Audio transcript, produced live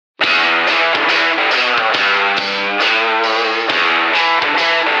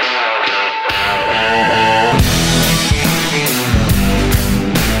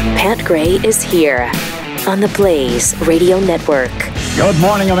Gray is here on the Blaze Radio Network. Good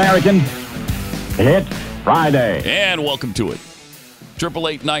morning, American. It's Friday. And welcome to it.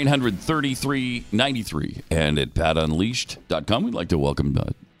 888-900-3393 and at PatUnleashed.com. We'd like to welcome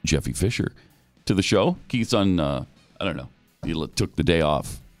Jeffy Fisher to the show. Keith's on, I don't know, he took the day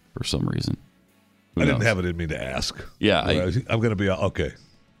off for some reason. I didn't have it in me to ask. Yeah. I'm going to be, okay.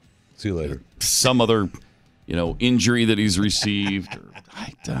 See you later. Some other, injury that he's received. Or,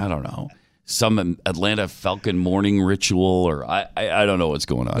 I don't know. Some Atlanta Falcon morning ritual, or I don't know what's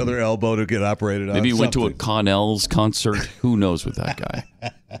going on. Another elbow to get operated on. Maybe he went to a Connell's concert. Who knows with that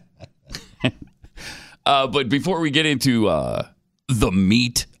guy? But before we get into the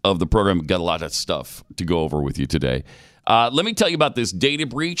meat of the program, we've got a lot of stuff to go over with you today. Let me tell you about this data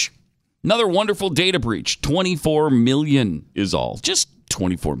breach. Another wonderful data breach. 24 million is all. Just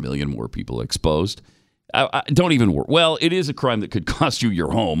 24 million more people exposed. Don't even worry. Well, it is a crime that could cost you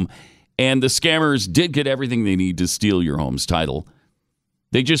your home. And the scammers did get everything they need to steal your home's title.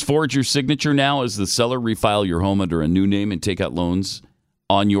 They just forge your signature now as the seller, refile your home under a new name and take out loans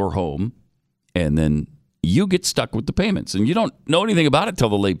on your home. And then you get stuck with the payments. And you don't know anything about it till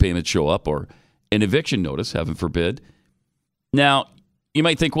the late payments show up or an eviction notice, heaven forbid. Now, you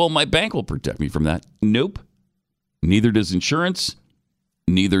might think, well, my bank will protect me from that. Nope. Neither does insurance.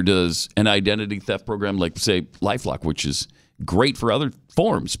 Neither does an identity theft program like, say, LifeLock, which is great for other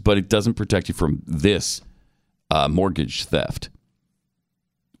forms, but it doesn't protect you from this mortgage theft.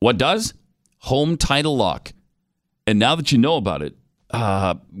 What does? Home Title Lock. And now that you know about it,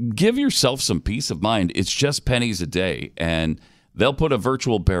 give yourself some peace of mind. It's just pennies a day, and they'll put a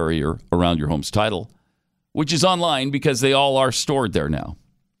virtual barrier around your home's title, which is online because they all are stored there now.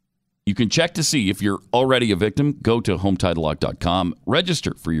 You can check to see if you're already a victim. Go to HometitleLock.com.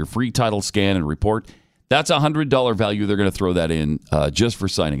 Register for your free title scan and report. That's a $100 value. They're going to throw that in just for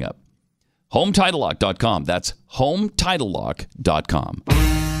signing up. HometitleLock.com. That's HometitleLock.com.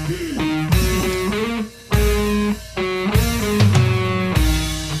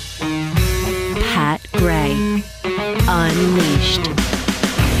 Pat Gray, Unleashed.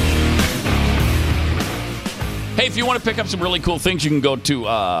 Hey, if you want to pick up some really cool things, you can go to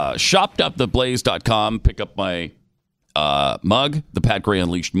shop.theblaze.com. Pick up my mug, the Pat Gray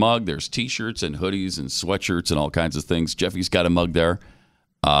Unleashed mug. There's T-shirts and hoodies and sweatshirts and all kinds of things. Jeffy's got a mug there.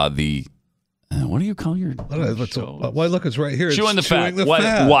 What do you call your show? Why, look, it's right here. It's Chewing the fat.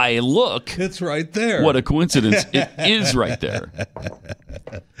 fat. Why, look. It's right there. What a coincidence. It is right there.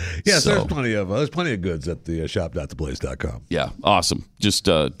 Yes, there's plenty of goods at the shop.theblaze.com. Yeah, awesome. Just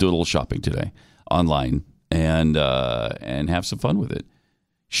do a little shopping today online and have some fun with it.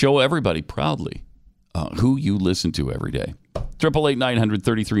 Show everybody proudly who you listen to every day.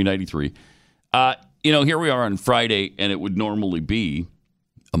 888-900-3393. Here we are on Friday, and it would normally be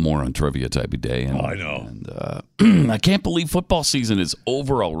a more on trivia type of day. And, I know. And I can't believe football season is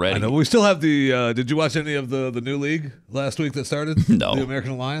over already. I know. We still have the. Did you watch any of the new league last week that started? No. The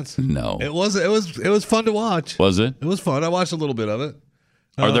American Alliance. No. It was fun to watch. Was it? It was fun. I watched a little bit of it.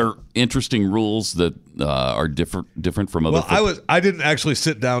 Are there interesting rules that are different from other? Well, I didn't actually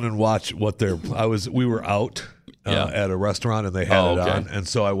sit down and watch what they're. We were out at a restaurant and they had it on, and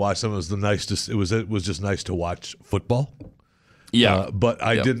so I watched them. It was just nice to watch football. Yeah, but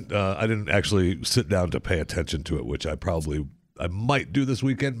I didn't actually sit down to pay attention to it, which I might do this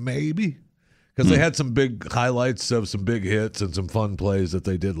weekend, maybe. Because they had some big highlights of some big hits and some fun plays that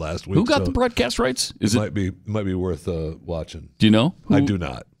they did last week. Who got the broadcast rights? Might be worth watching. Do you know? I do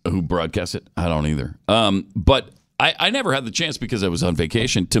not. Who broadcast it? I don't either. But I never had the chance because I was on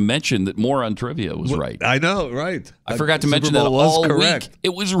vacation to mention that More on Trivia was right. I know, right. I forgot to mention that all week.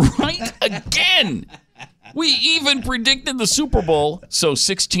 It was right again. We even predicted the Super Bowl. So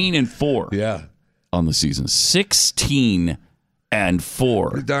 16-4. Yeah. On the season. 16-4.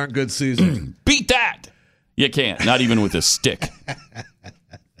 Pretty darn good season. Beat that. You can't. Not even with a stick.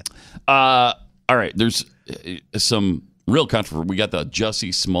 All right. There's some real controversy. We got the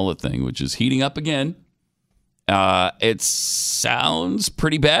Jussie Smollett thing, which is heating up again. It sounds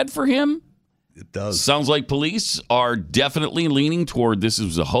pretty bad for him. It does. Sounds like police are definitely leaning toward this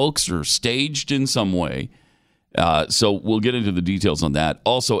was a hoax or staged in some way. So we'll get into the details on that.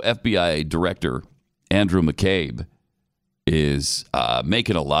 Also, FBI Director Andrew McCabe is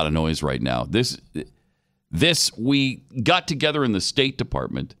making a lot of noise right now. We got together in the State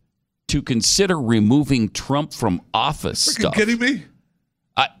Department to consider removing Trump from office. Freaking kidding me?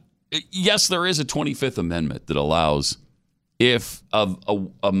 Yes, there is a 25th Amendment that allows if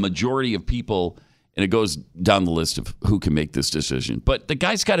a majority of people, and it goes down the list of who can make this decision, but the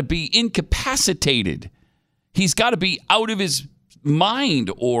guy's got to be incapacitated. He's got to be out of his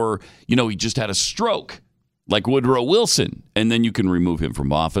mind, or, he just had a stroke like Woodrow Wilson, and then you can remove him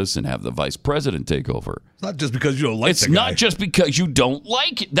from office and have the vice president take over. It's not just because you don't like It's the guy. not just because you don't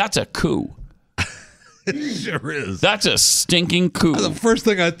like it. That's a coup. It sure is. That's a stinking coup. The first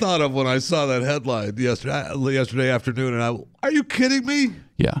thing I thought of when I saw that headline yesterday afternoon, and are you kidding me?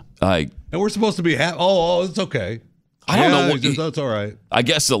 Yeah. And we're supposed to be happy. Oh, it's okay. I don't know what that's all right. I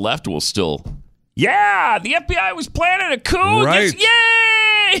guess the left will still. Yeah, the FBI was planning a coup. Right.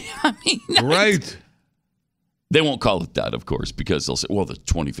 Yay! I mean, Right. They won't call it that, of course, because they'll say, well, the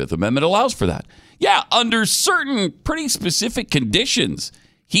 25th Amendment allows for that. Yeah, under certain pretty specific conditions,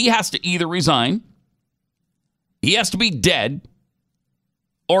 he has to either resign, he has to be dead,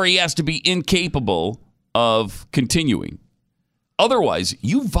 or he has to be incapable of continuing. Otherwise,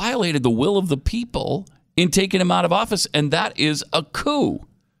 you violated the will of the people in taking him out of office, and that is a coup.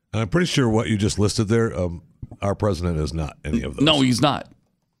 And I'm pretty sure what you just listed there, our president is not any of those. No, he's not.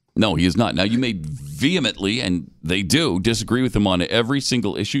 No, he is not. Now, you may vehemently, and they do, disagree with him on every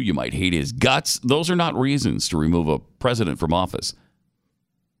single issue. You might hate his guts. Those are not reasons to remove a president from office.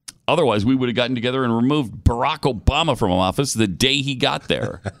 Otherwise, we would have gotten together and removed Barack Obama from office the day he got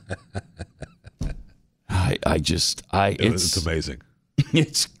there. It's amazing.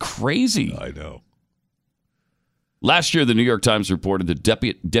 It's crazy. I know. Last year, the New York Times reported that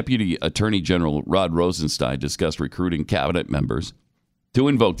Deputy Attorney General Rod Rosenstein discussed recruiting cabinet members to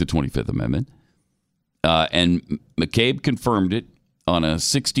invoke the 25th Amendment. And McCabe confirmed it on a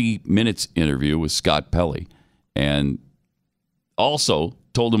 60 Minutes interview with Scott Pelley, and also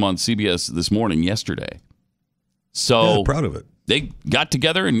told him on CBS This Morning yesterday. So Yeah, proud of it. They got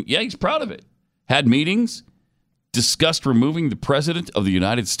together, and he's proud of it. Had meetings, discussed removing the President of the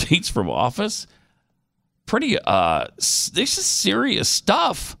United States from office. Pretty, this is serious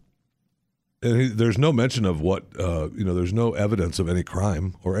stuff. And there's no mention of what, there's no evidence of any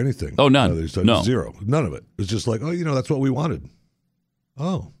crime or anything. Oh, none. There's No. Zero. None of it. It's just like, that's what we wanted.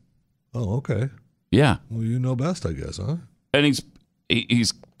 Oh, okay. Yeah. Well, you know best, I guess, huh? And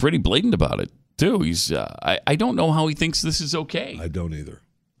he's pretty blatant about it, too. He's I don't know how he thinks this is okay. I don't either.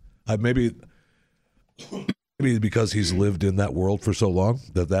 Maybe because he's lived in that world for so long,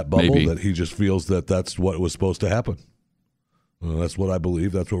 that bubble, Maybe. that he just feels that that's what was supposed to happen. Well, that's what I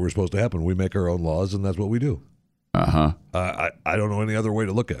believe. That's what we're supposed to happen. We make our own laws, and that's what we do. Uh-huh. I don't know any other way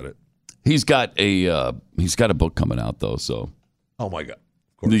to look at it. He's got a book coming out, though, so. Oh, my God.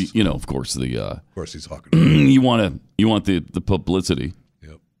 Of course. Of course, Of course he's talking. you want the publicity.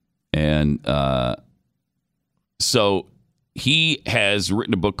 Yep. And so he has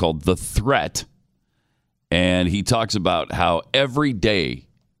written a book called The Threat, and he talks about how every day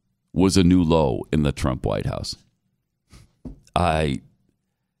was a new low in the Trump White House. They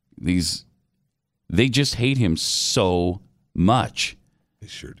just hate him so much They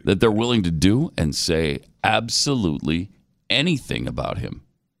sure do. that they're willing to do and say absolutely anything about him.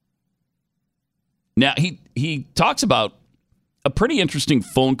 Now, he talks about a pretty interesting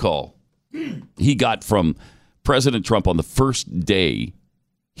phone call he got from President Trump on the first day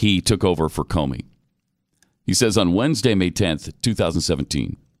he took over for Comey. He says, on Wednesday, May 10th,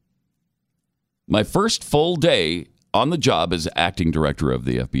 2017, my first full day on the job as acting director of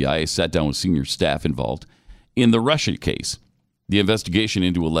the FBI, I sat down with senior staff involved in the Russia case, the investigation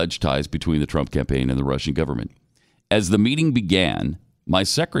into alleged ties between the Trump campaign and the Russian government. As the meeting began, my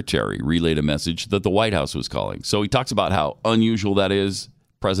secretary relayed a message that the White House was calling. So he talks about how unusual that is.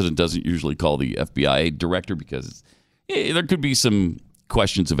 President doesn't usually call the FBI director because there could be some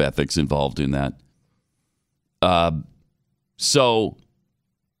questions of ethics involved in that. So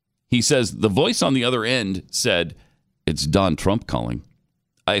he says the voice on the other end said, "It's Don Trump calling."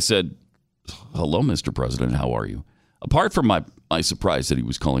 I said, "Hello, Mr. President. How are you?" Apart from my surprise that he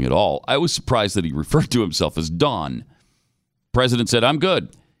was calling at all, I was surprised that he referred to himself as Don. President said, "I'm good."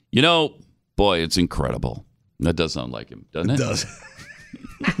 Boy, it's incredible. That does sound like him, doesn't it? It does.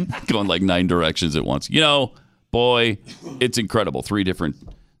 Going like 9 directions at once. Boy, it's incredible. 3 different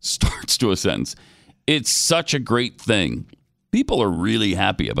starts to a sentence. It's such a great thing. People are really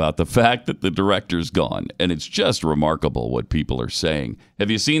happy about the fact that the director's gone, and it's just remarkable what people are saying. Have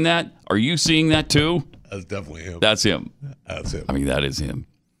you seen that? Are you seeing that too? That's definitely him. That's him. That's him. I mean, that is him.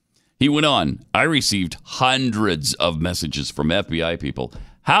 He went on, I received hundreds of messages from FBI people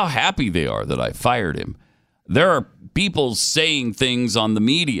how happy they are that I fired him. There are people saying things on the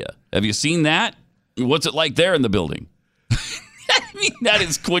media. Have you seen that? What's it like there in the building? I mean, that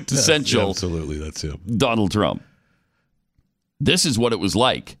is quintessential. Absolutely, that's him. Donald Trump. This is what it was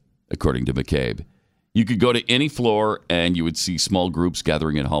like, according to McCabe. You could go to any floor and you would see small groups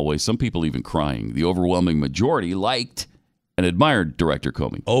gathering in hallways, some people even crying. The overwhelming majority liked and admired Director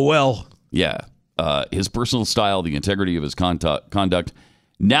Comey. Oh, well. Yeah. His personal style, the integrity of his conduct.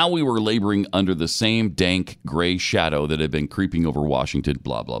 Now we were laboring under the same dank gray shadow that had been creeping over Washington,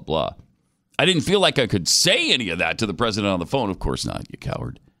 blah, blah, blah. I didn't feel like I could say any of that to the president on the phone. Of course not, you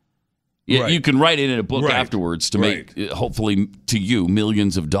coward. Right. You can write it in a book Right. afterwards to Right. make, hopefully to you,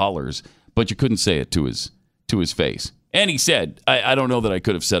 millions of dollars, but you couldn't say it to his face. And he said, I don't know that I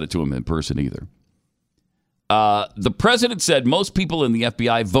could have said it to him in person either. The president said most people in the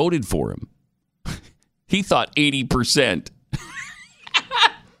FBI voted for him. He thought 80%.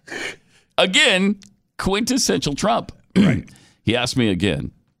 Again, quintessential Trump. Right. He asked me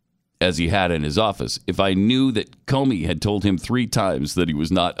again, as he had in his office, if I knew that Comey had told him 3 times that he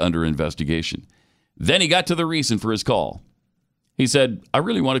was not under investigation. Then he got to the reason for his call. He said, I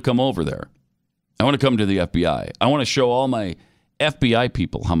really want to come over there. I want to come to the FBI. I want to show all my FBI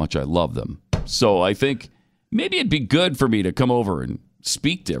people how much I love them. So I think maybe it'd be good for me to come over and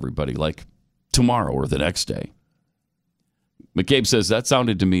speak to everybody like tomorrow or the next day. McCabe says that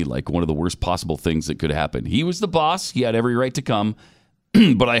sounded to me like one of the worst possible things that could happen. He was the boss. He had every right to come.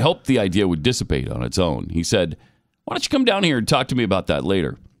 But I hoped the idea would dissipate on its own. He said, why don't you come down here and talk to me about that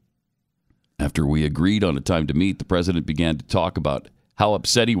later? After we agreed on a time to meet, the president began to talk about how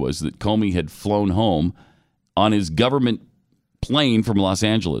upset he was that Comey had flown home on his government plane from Los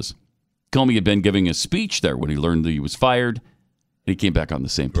Angeles. Comey had been giving a speech there when he learned that he was fired, and he came back on the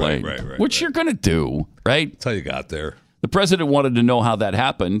same plane. Right, which you're going to do, right? That's how you got there. The president wanted to know how that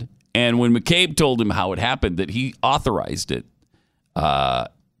happened, and when McCabe told him how it happened, that he authorized it,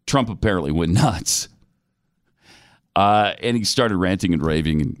 Trump apparently went nuts. And he started ranting and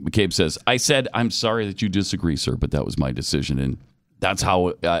raving, and McCabe says, I said, I'm sorry that you disagree, sir, but that was my decision, and that's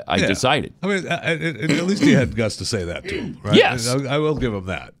how I decided. I mean, at least he had guts to say that to him, right? Yes. I will give him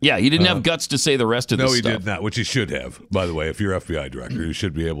that. Yeah, he didn't have guts to say the rest of No, this he stuff. did not, which he should have, by the way. If you're FBI director, you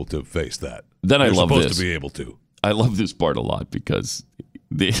should be able to face that. Then I You're love supposed this. to be able to. I love this part a lot because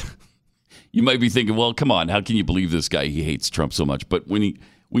you might be thinking, well, come on, how can you believe this guy? He hates Trump so much. But when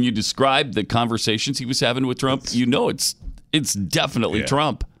you describe the conversations he was having with Trump, you know it's definitely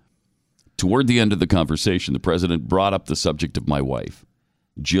Trump. Toward the end of the conversation, the president brought up the subject of my wife.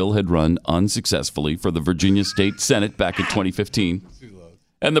 Jill had run unsuccessfully for the Virginia State Senate back in 2015.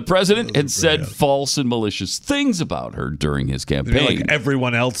 And the president had said false and malicious things about her during his campaign. Like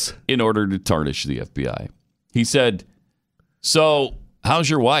everyone else. In order to tarnish the FBI. He said, so how's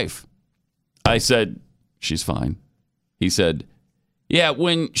your wife? I said, she's fine. He said, yeah,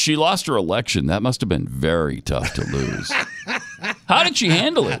 when she lost her election, that must have been very tough to lose. How did she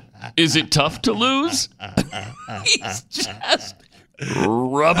handle it? Is it tough to lose? He's just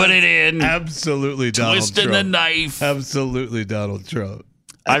rubbing it in. Absolutely Donald Twisting Trump. the knife. Absolutely Donald Trump.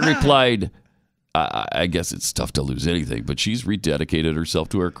 I replied, I guess it's tough to lose anything, but she's rededicated herself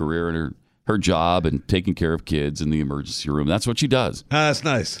to her career and her job and taking care of kids in the emergency room. That's what she does. That's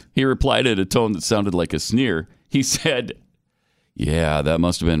nice. He replied in a tone that sounded like a sneer. He said, yeah, that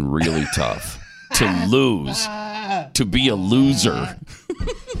must have been really tough to lose, to be a loser.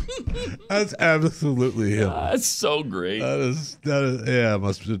 That's absolutely him. That's so great. That is yeah,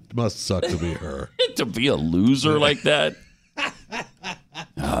 it must suck to be her. To be a loser like that.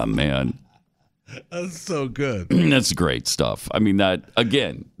 Oh, man. That's so good. That's great stuff. I mean, that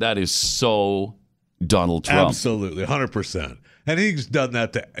is so Donald Trump. Absolutely, 100%. And he's done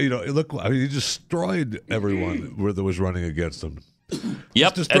that to, look, I mean, he destroyed everyone that was running against him.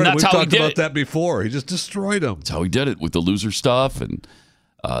 Yep, Destroyed and him. that's We've how he talked did about it. that before. He just destroyed them. That's how he did it with the loser stuff and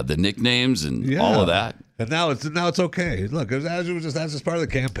the nicknames and all of that. And now it's okay. Look, that's just part of the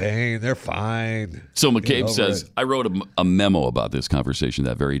campaign. They're fine. So Get McCabe over says, it. I wrote a memo about this conversation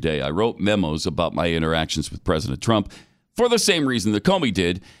that very day. I wrote memos about my interactions with President Trump for the same reason that Comey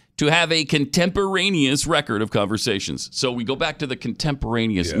did, to have a contemporaneous record of conversations. So we go back to the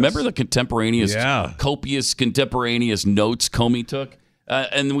contemporaneous. Yes. Remember the contemporaneous, Yeah. copious contemporaneous notes Comey took?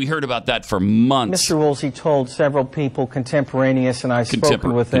 And we heard about that for months. Mr. Woolsey told several people contemporaneous, and I've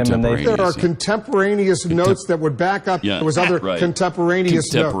spoken with them, and they... There are contemporaneous notes that would back up. Yeah, There was other right. contemporaneous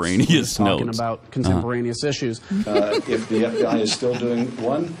Contemporaneous talking notes. about contemporaneous issues. If the FBI is still doing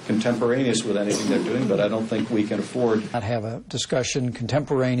contemporaneous with anything they're doing, but I don't think we can afford. Not have a discussion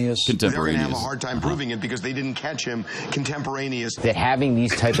contemporaneous. They're going to have a Contemporaneous. hard time proving it because they didn't catch him contemporaneous. That having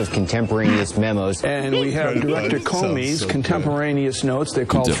these type of contemporaneous memos. And we have Director That sounds Comey's so contemporaneous notes notes. They're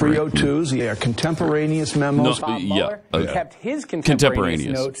called 302s. They are contemporaneous memos. Bob Mueller kept his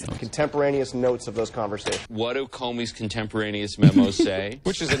contemporaneous notes of those conversations. What do Comey's contemporaneous memos say?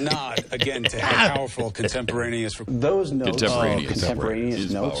 Which is a nod, again, to how powerful contemporaneous. Those notes.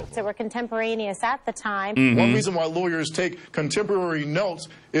 Contemporaneous notes. So we're contemporaneous at the time. Mm-hmm. One reason why lawyers take contemporary notes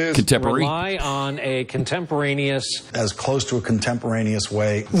is rely on a contemporaneous, as close to a contemporaneous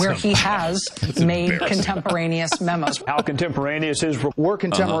way, where he has made contemporaneous memos. How contemporaneous is were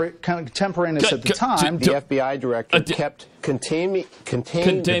contemporaneous at the time. The FBI director kept contemporaneous.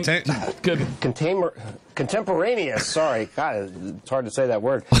 Sorry, God, it's hard to say that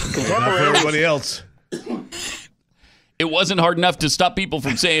word. Contemporaneous. Not for everybody else. It wasn't hard enough to stop people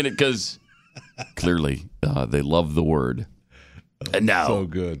from saying it because clearly they love the word. And now so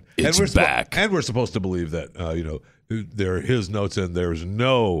good. It's back. And we're supposed to believe that they're his notes, and there's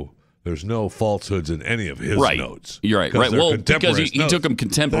no falsehoods in any of his notes. You're right. Right. Well, because he took them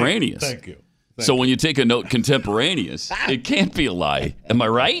contemporaneous. Thank you. So when you take a note contemporaneous, it can't be a lie. Am I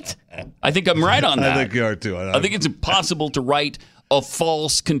right? I think I'm right on that. I think you are too. I think it's impossible to write a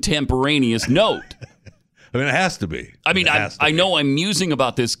false contemporaneous note. I mean, it has to be. I mean, I know I'm musing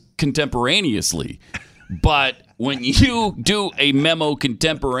about this contemporaneously, but when you do a memo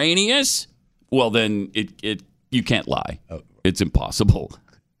contemporaneous, well, then you can't lie. It's impossible.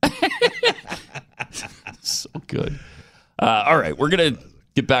 So good. All right, we're going to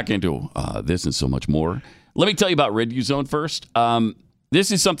get back into this and so much more. Let me tell you about Riduzone first.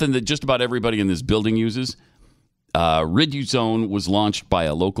 This is something that just about everybody in this building uses. Riduzone was launched by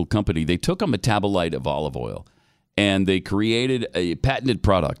a local company. They took a metabolite of olive oil and they created a patented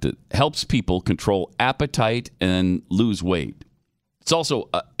product that helps people control appetite and lose weight. It's also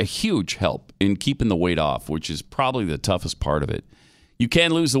a huge help in keeping the weight off, which is probably the toughest part of it. You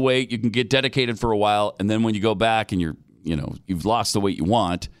can lose the weight, you can get dedicated for a while, and then when you go back and you've lost the weight you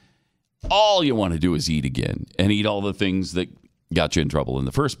want, all you want to do is eat again and eat all the things that got you in trouble in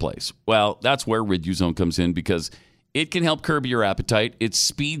the first place. Well, that's where Riduzone comes in because it can help curb your appetite. It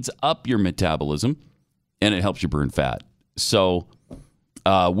speeds up your metabolism, and it helps you burn fat. So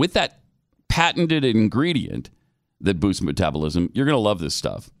with that patented ingredient that boosts metabolism, you're going to love this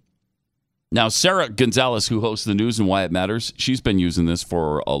stuff. Now, Sarah Gonzalez, who hosts the news and Why It Matters, she's been using this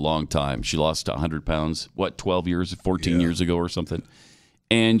for a long time. She lost 100 pounds, 14 years ago or something.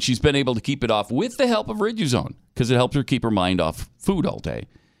 And she's been able to keep it off with the help of Riduzone because it helps her keep her mind off food all day.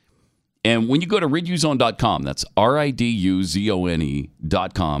 And when you go to riduzone.com, that's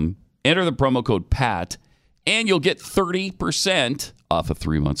RIDUZONE.com, enter the promo code PAT, and you'll get 30% off a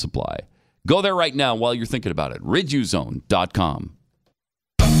 3-month supply. Go there right now while you're thinking about it. riduzone.com.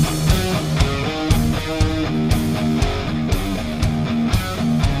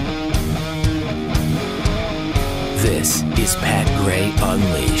 This is Pat Gray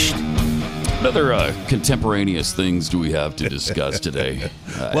Unleashed. What other contemporaneous things do we have to discuss today?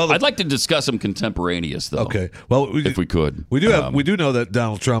 I'd like to discuss some contemporaneous, though. Okay. Well, if we could. We do know that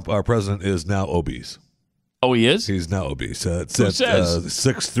Donald Trump, our president, is now obese. Oh, he is? He's now obese. Who says?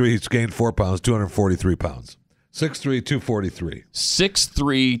 6'3", he's gained 4 pounds, 243 pounds. 6'3", 243.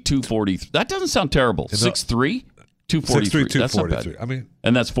 6'3", 243. That doesn't sound terrible. 6'3"? 243. 6'3", 243. I mean,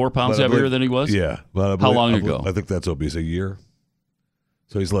 and that's 4 pounds heavier than he was? Yeah. How long ago? I think that's obese. A year.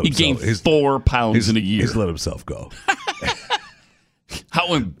 So he gained 4 pounds in a year. He's let himself go.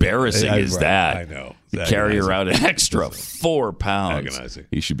 How embarrassing is that? I know. To carry around an extra 4 pounds. Agonizing.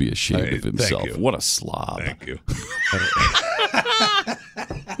 He should be ashamed of himself. Thank you. What a slob. Thank you.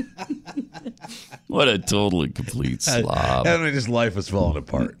 What a totally complete slob. I mean, his life is falling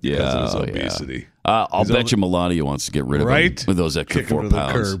apart because of his obesity. Yeah. I'll bet you Melania wants to get rid of him with those extra 4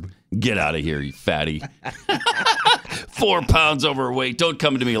 pounds. Get out of here, you fatty. 4 pounds overweight. Don't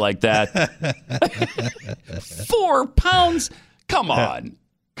come to me like that. 4 pounds? Come on.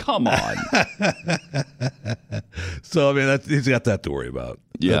 So, I mean, he's got that to worry about.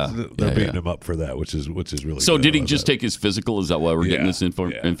 Yeah. They're beating him up for that, which is really So good. Did he just take his physical? Is that why we're getting this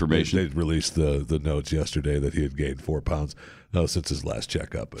information? They released the notes yesterday that he had gained 4 pounds since his last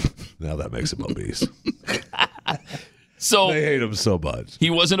checkup. And now that makes him obese. So they hate him so much.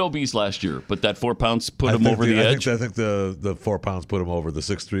 He wasn't obese last year, but that 4 pounds put him over the edge. I think the 4 pounds put him over. The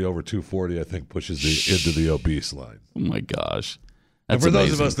 6'3" over 240, I think, pushes into the obese line. Oh my gosh. And for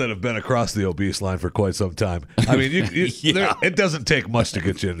those of us that have been across the obese line for quite some time, I mean, it doesn't take much to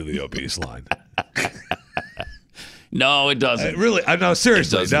get you into the obese line. No, it doesn't. No,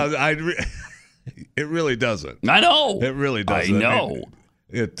 seriously. It really doesn't. I know. It really doesn't. I know.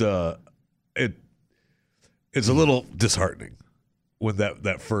 It's a little disheartening when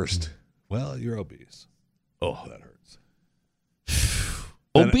that first, well, you're obese. Oh, that hurts.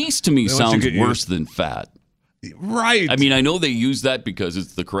 Obese to me sounds worse than fat. Right. I mean, I know they use that because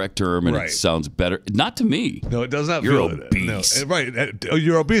it's the correct term and it sounds better. Not to me. No, it does not You're feel obese. No, right.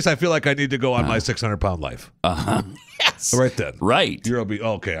 You're obese. I feel like I need to go on my 600-pound life. Yes. Right then. Right. You're obese.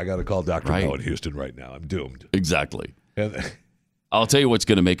 Okay, I got to call Dr. Mo in Houston right now. I'm doomed. Exactly. I'll tell you what's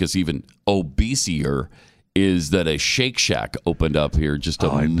going to make us even obesier is that a Shake Shack opened up here just a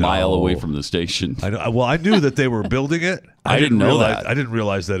mile away from the station. I know. Well, I knew that they were building it. I didn't know that. I didn't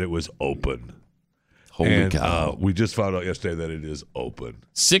realize that it was open. Holy cow. We just found out yesterday that it is open.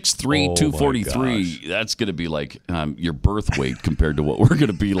 6'3", 243. That's going to be like your birth weight compared to what we're going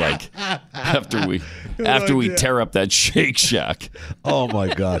to be like after we tear up that Shake Shack. Oh,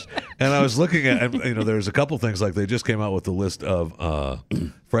 my gosh. And I was looking at, there's a couple things like they just came out with the list of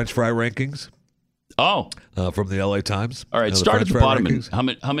French fry rankings. Oh. From the LA Times. All right, start at the bottom.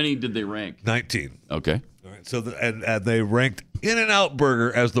 How many did they rank? 19. Okay. All right. So and they ranked In-N-Out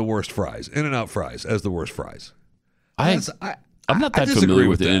Burger as the worst fries. In-N-Out fries as the worst fries. I'm not that familiar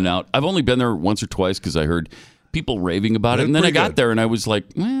with In-N-Out. I've only been there once or twice because I heard people raving about it, and then I got there and I was like,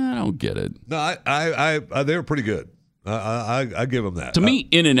 I don't get it. No, they were pretty good. I give them that. To me,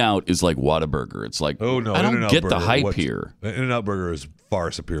 In-N-Out is like Whataburger. It's like, oh no, I don't In-N-Out get Burger, the hype here. In-N-Out Burger is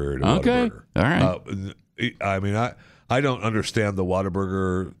far superior to Whataburger. All right. I mean, I don't understand the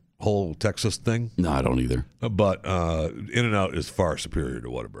Whataburger whole Texas thing. No, I don't either. But In-N-Out is far superior to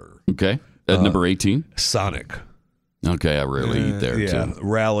Whataburger. Okay. At number 18? Sonic. Okay, I rarely eat there, too.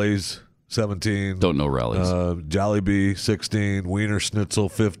 Rallies, 17. Don't know Rallies. Jollibee, 16. Wiener Schnitzel,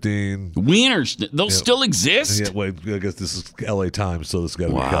 15. Wiener Schnitzel? Those still exist? Yeah, wait, I guess this is LA Times, so this has got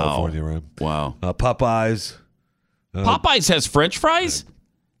to be California, right? Wow. Popeyes. Popeyes has French fries?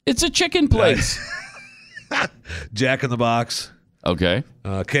 It's a chicken place. Jack in the Box. Okay.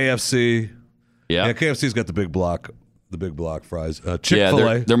 KFC. Yeah. KFC's got the big block fries.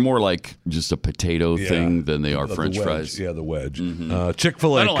 Chick-fil-A. They're more like just a potato thing than they are French fries. Yeah, the wedge. Mm-hmm.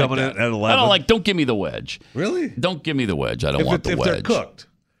 Chick-fil-A coming in at 11. I don't give me the wedge. Really? Don't give me the wedge. I don't want the wedge. If they're cooked.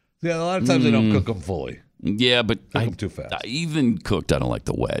 Yeah, a lot of times they don't cook them fully. Yeah, but cook them too fast. Even cooked, I don't like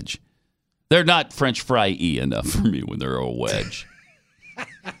the wedge. They're not French fry-y enough for me when they're a wedge.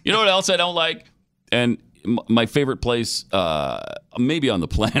 You know what else I don't like? And my favorite place, maybe on the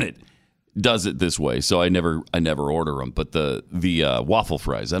planet, does it this way. So I never order them. But the waffle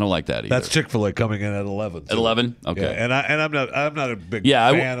fries, I don't like that either. That's Chick-fil-A coming in at 11. At 11, okay. Yeah, and I'm not a big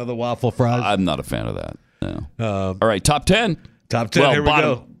fan of the waffle fries. I'm not a fan of that. No. All right, top 10. Top 10. Here we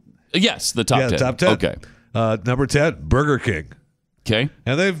go. Yes, the top 10. Top 10. Okay. Number 10, Burger King. Okay.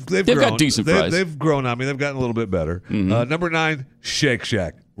 And they've grown. Got decent fries. They've grown. I mean, they've gotten a little bit better. Mm-hmm. Number 9, Shake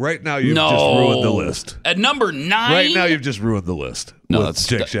Shack. Right now, you've just ruined the list. At number 9? Right now, you've just ruined the list. No, that's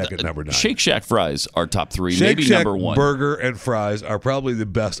Shake Shack at number 9. Shake Shack fries are top 3, Shake maybe Shack number 1. Burger and fries are probably the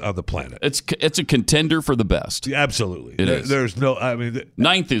best on the planet. It's a contender for the best. Yeah, absolutely. It is. There's no. I mean,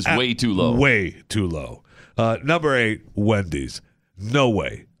 9th is way too low. Way too low. Number 8, Wendy's. No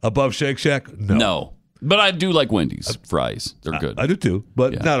way. Above Shake Shack? No. No. But I do like Wendy's fries. They're good. I do too,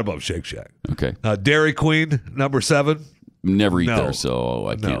 but not above Shake Shack. Okay. Dairy Queen, number 7. Never eat there, so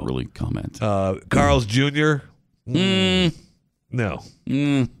I can't really comment. Carl's Jr. No.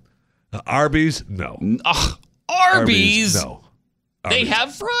 Arby's? No. Arby's? No. They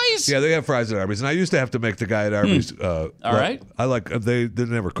have fries? Yeah, they have fries at Arby's, and I used to have to make the guy at Arby's. All right. I like they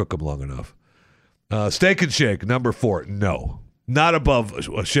never cook them long enough. Steak and Shake, number 4. No. Not above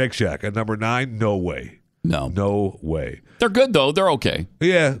Shake Shack. At number 9, no way. No way. They're good, though. They're okay.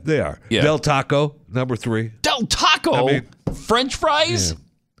 Yeah, they are. Yeah. Del Taco, number 3. Del Taco? I mean, French fries? Yeah.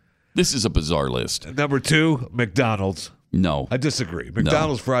 This is a bizarre list. Number 2, McDonald's. No. I disagree.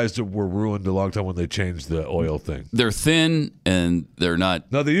 McDonald's fries were ruined a long time when they changed the oil thing. They're thin and they're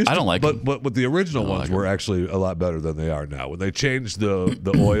not. No, they used I don't like them. But the original ones were actually a lot better than they are now. When they changed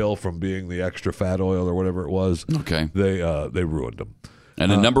the oil from being the extra fat oil or whatever it was, they ruined them.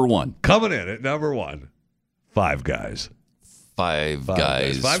 And at number 1. Coming in at number 1, Five Guys. Five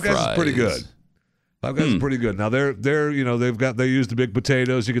Guys. Five Guys is pretty good. Five Guys is pretty good. Now they use the big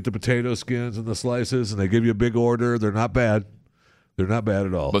potatoes. You get the potato skins and the slices, and they give you a big order. They're not bad. They're not bad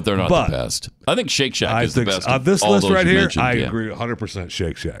at all. But they're not the best. I think Shake Shack is the best. On this all list those right you here, mentioned. I agree 100%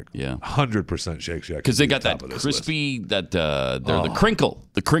 Shake Shack. Yeah. 100% Shake Shack. Because they got that crispy, they're the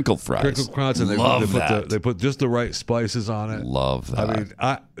crinkle fries. Crinkle crunch, and they put just the right spices on it. Love that.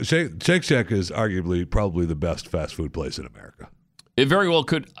 I mean, Shake Shack is arguably probably the best fast food place in America. It very well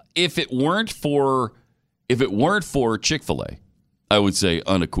could. If it weren't for Chick-fil-A, I would say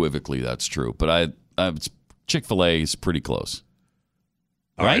unequivocally that's true. But Chick-fil-A is pretty close.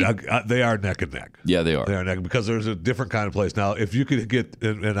 right? They are neck and neck. Yeah, they are. They are neck because there's a different kind of place. Now, if you could get,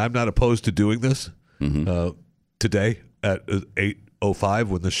 and I'm not opposed to doing this today at 8:05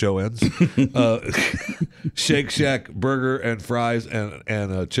 when the show ends, Shake Shack burger and fries and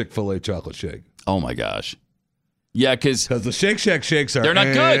a Chick-fil-A chocolate shake. Oh, my gosh. Yeah, because the Shake Shack shakes are they're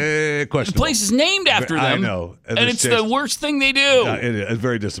not good. Questionable. The place is named after them. I know. And it's the worst thing they do. It's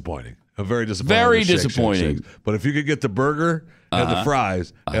very disappointing. Very disappointing. Very disappointing. Shake. But if you could get the burger and the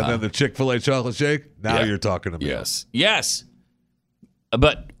fries and then the Chick-fil-A chocolate shake, now you're talking to me. Yes.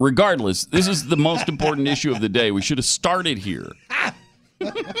 But regardless, this is the most important issue of the day. We should have started here.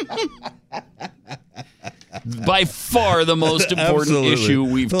 By far the most important issue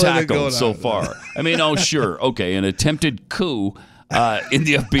we've tackled so far. I mean, sure. Okay, an attempted coup in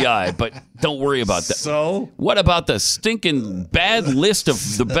the FBI, but don't worry about that. So? What about the stinking bad list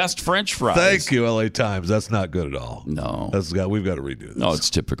of the best French fries? Thank you, LA Times. That's not good at all. No. We've got to redo this. No, it's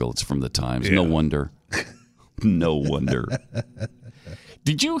typical. It's from the Times. Yeah. No wonder. No wonder.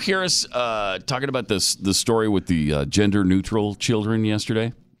 Did you hear us talking about the story with the gender-neutral children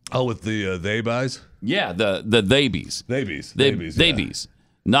yesterday? Oh, with the they-bys? Yeah, the they-bees. They-bees.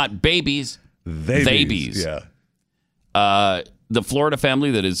 Not babies. They-bees. Yeah. The Florida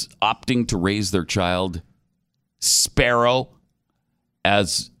family that is opting to raise their child Sparrow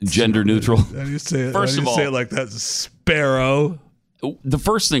as gender neutral. How do you say it? First of all, say it like that? Sparrow. The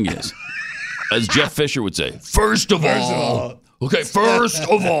first thing is, as Jeff Fisher would say, first of all. Okay, first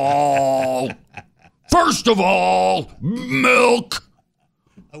of all, milk.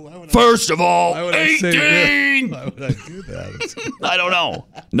 First of all, 18. Why would I do that? I don't know.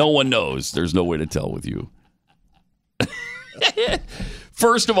 No one knows. There's no way to tell with you.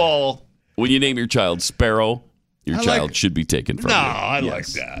 First of all, when you name your child Sparrow, your child should be taken from you. I like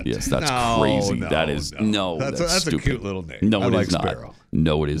that. Yes, that's crazy. That's a stupid. cute little name. No, it is like not. Sparrow.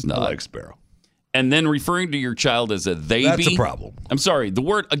 No, it is not. I like Sparrow. And then referring to your child as a they-bee. That's a problem. I'm sorry. The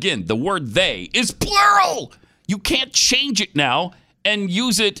word they is plural. You can't change it now and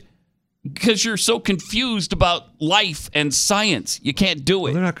use it because you're so confused about life and science. You can't do it.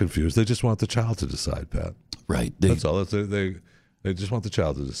 Well, they're not confused. They just want the child to decide, Pat. Right. That's all. They just want the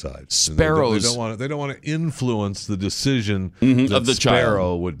child to decide. Sparrows. They don't want to influence the decision of the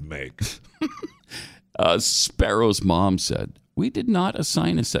Sparrow would make. Sparrow's mom said, "We did not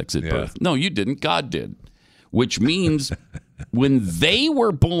assign a sex at birth." No, you didn't. God did. Which means when they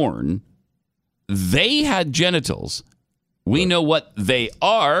were born, they had genitals. We know what they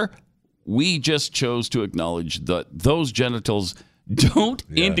are. We just chose to acknowledge that those genitals don't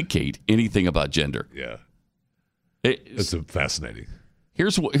indicate anything about gender. Yeah. It's fascinating.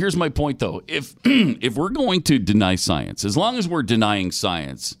 Here's my point, though. If we're going to deny science, as long as we're denying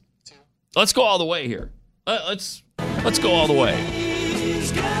science, let's go all the way here. Let's go all the way.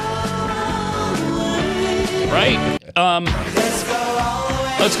 Right?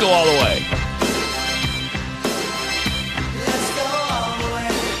 Let's go all the way.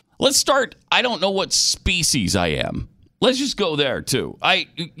 Let's start. I don't know what species I am. Let's just go there too.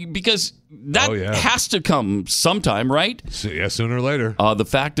 Because that has to come sometime, right? Yeah, sooner or later. The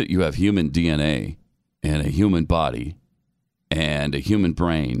fact that you have human DNA and a human body and a human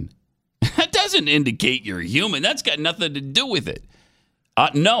brain, that doesn't indicate you're human. That's got nothing to do with it.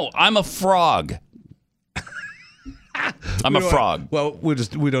 No, I'm a frog. I'm a frog. Well, we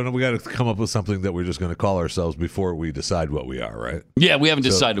don't know. We got to come up with something that we're just going to call ourselves before we decide what we are, right? Yeah, we haven't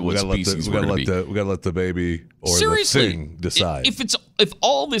decided what species we're going to be. We got to let the baby or the thing decide. If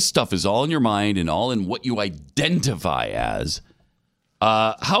all this stuff is all in your mind and all in what you identify as,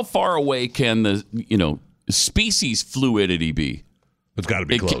 how far away can the species fluidity be? It's got to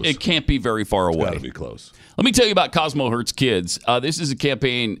be close. It can't be very far away. It's got to be close. Let me tell you about Cosmo Hurts Kids. This is a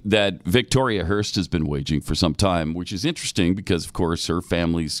campaign that Victoria Hearst has been waging for some time, which is interesting because, of course, her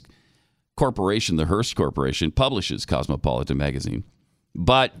family's corporation, the Hearst Corporation, publishes Cosmopolitan magazine.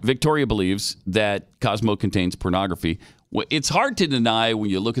 But Victoria believes that Cosmo contains pornography. It's hard to deny when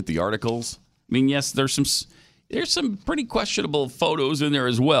you look at the articles. I mean, yes, there's some pretty questionable photos in there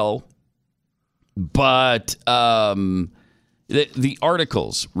as well. But the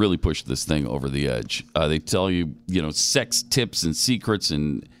articles really push this thing over the edge. They tell you, sex tips and secrets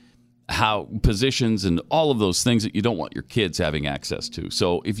and how positions and all of those things that you don't want your kids having access to.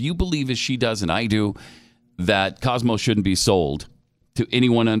 So if you believe, as she does and I do, that Cosmo shouldn't be sold to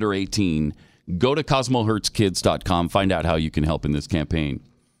anyone under 18, go to CosmoHurtsKids.com. Find out how you can help in this campaign.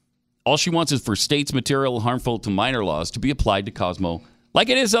 All she wants is for states' material harmful to minor laws to be applied to Cosmo like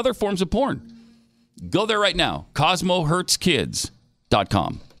it is other forms of porn. Go there right now.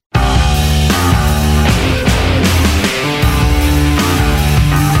 CosmoHurtsKids.com.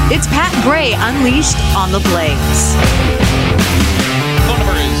 It's Pat Gray Unleashed on the Blaze. Phone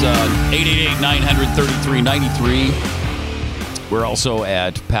number is 888-900-3393. We're also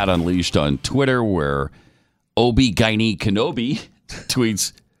at Pat Unleashed on Twitter, where Obi-Gyne Kenobi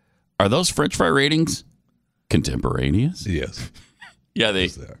tweets, are those French fry ratings contemporaneous? Yes. Yeah, they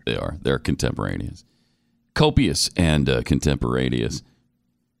are. They're contemporaneous. Copious and contemporaneous.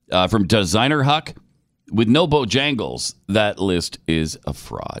 From Designer Huck, with no Bojangles, that list is a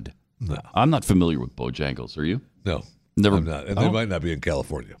fraud. No. I'm not familiar with Bojangles. Are you? No. Never. I'm not. And they might not be in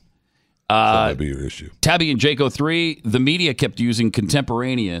California. So that might be your issue. Tabby and Jaco 3, the media kept using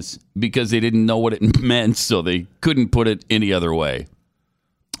contemporaneous because they didn't know what it meant, so they couldn't put it any other way.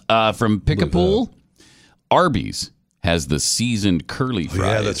 From Pick-a-Pool, Arby's has the seasoned curly fries.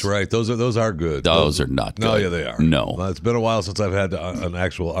 Yeah, that's right. Those are good. Those are not good. No, yeah, they are. No. Well, it's been a while since I've had an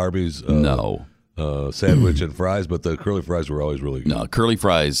actual Arby's sandwich and fries, but the curly fries were always really good. No, curly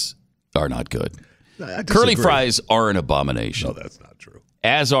fries are not good. I Curly disagree. fries are an abomination. No, that's not true.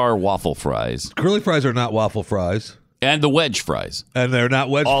 As are waffle fries. Curly fries are not waffle fries. And the wedge fries. And they're not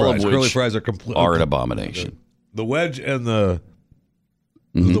wedge All fries. of which Curly fries are completely an abomination. The wedge and the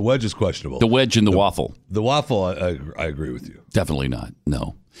wedge is questionable. The wedge and the waffle. The waffle, I agree with you. Definitely not.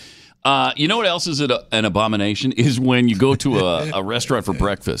 No. You know what else is an abomination? Is when you go to a restaurant for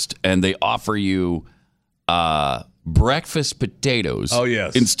breakfast and they offer you breakfast potatoes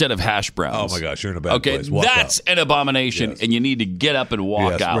instead of hash browns. Oh, my gosh, you're in a bad place. Walk that's out. an abomination, and you need to get up and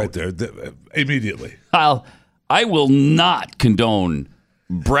walk out. Right there. Immediately. I will not condone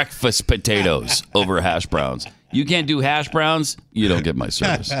breakfast potatoes over hash browns. You can't do hash browns, you don't get my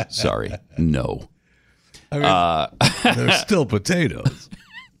service. Sorry. No. I mean, they're still potatoes.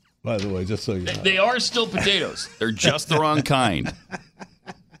 By the way, just so you know. They are still potatoes. They're just the wrong kind.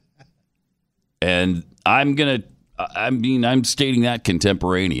 And I'm stating that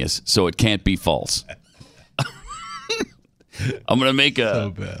contemporaneous, so it can't be false. I'm going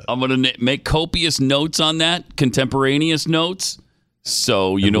to make copious notes on that, contemporaneous notes,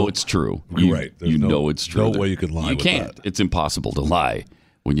 so you know it's true. Right. You know it's true. No way you can lie You with can't. that. It's impossible to lie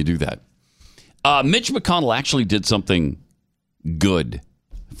when you do that. Mitch McConnell actually did something good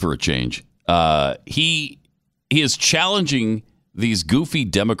for a change. He is challenging these goofy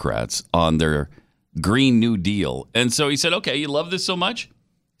Democrats on their Green New Deal. And so he said, okay, you love this so much?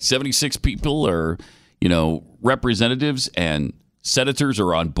 76 people are, representatives and senators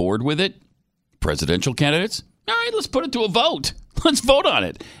are on board with it. Presidential candidates. All right, let's put it to a vote. Let's vote on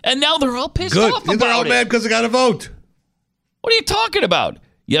it. And now they're all pissed off about it. They're all mad because they got to vote. What are you talking about?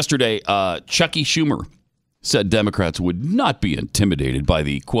 Yesterday, Chucky Schumer said Democrats would not be intimidated by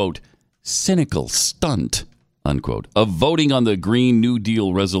the, quote, cynical stunt, unquote, of voting on the Green New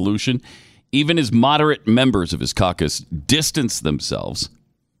Deal resolution. Even as moderate members of his caucus distanced themselves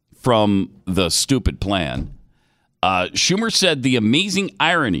from the stupid plan. Schumer said the amazing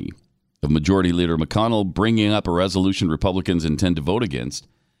irony of Majority Leader McConnell bringing up a resolution Republicans intend to vote against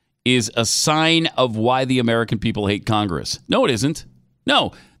is a sign of why the American people hate Congress. No, it isn't.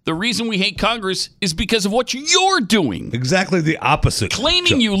 No, the reason we hate Congress is because of what you're doing. Exactly the opposite.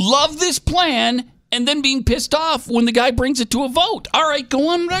 Claiming you love this plan and then being pissed off when the guy brings it to a vote. All right, go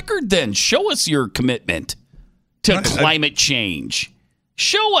on record then. Show us your commitment to climate change.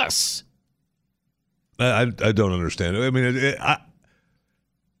 Show us. I don't understand. I mean,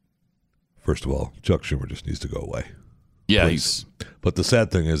 first of all, Chuck Schumer just needs to go away. Yeah, but the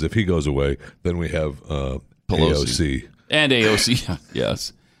sad thing is, if he goes away, then we have Pelosi. AOC. And AOC,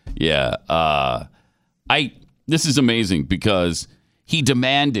 yes. Yeah. This is amazing because he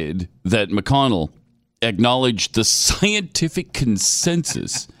demanded that McConnell acknowledge the scientific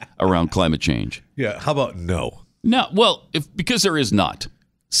consensus around climate change. Yeah, how about no? No, well, because there is not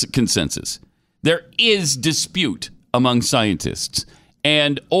consensus. There is dispute among scientists.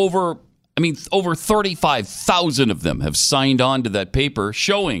 And over 35,000 of them have signed on to that paper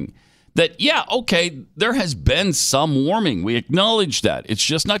showing that, yeah, okay, there has been some warming. We acknowledge that. It's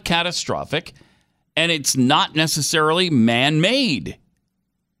just not catastrophic, and it's not necessarily man-made.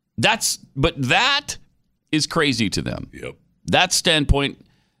 But that is crazy to them. Yep. That standpoint,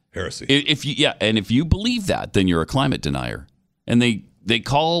 heresy. If you believe that, then you're a climate denier. And they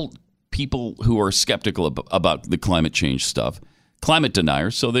call people who are skeptical about the climate change stuff climate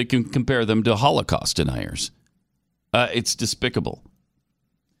deniers, so they can compare them to Holocaust deniers. It's despicable.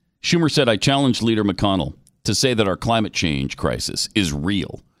 Schumer said, I challenge Leader McConnell to say that our climate change crisis is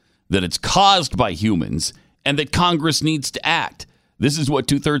real, that it's caused by humans, and that Congress needs to act. This is what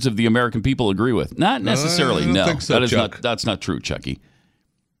 2/3 of the American people agree with. Not necessarily, I don't think so, that's not true, Chucky.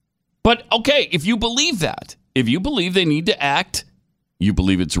 But, okay, if you believe that, if you believe they need to act, you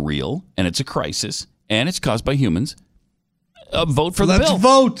believe it's real and it's a crisis and it's caused by humans, vote for the bill. Let's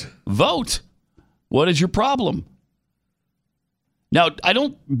vote. Vote. What is your problem? Now,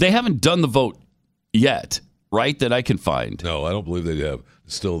 they haven't done the vote yet, right? That I can find. No, I don't believe they have.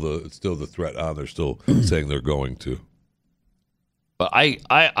 It's still the threat on. They're still saying they're going to. But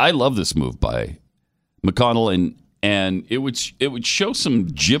I love this move by McConnell, and it would show some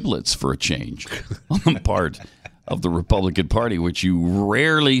giblets for a change on the part of the Republican Party, which you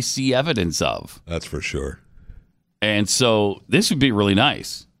rarely see evidence of. That's for sure. And so this would be really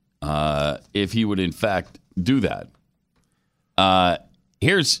nice if he would, in fact, do that.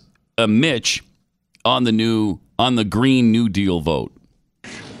 Here's a Mitch on the Green New Deal vote.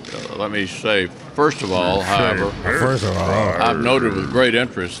 Let me say, first of all, however, I've noted with great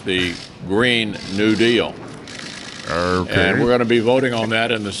interest the Green New Deal. Okay. And we're going to be voting on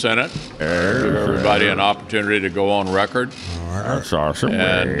that in the Senate. Give everybody an opportunity to go on record. That's awesome.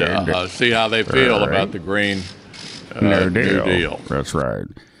 And see how they feel about the Green New Deal. That's right.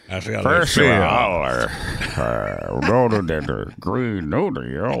 First of all, noted that the Green New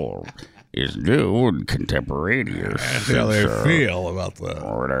Deal is new and contemporaneous. That's how they feel about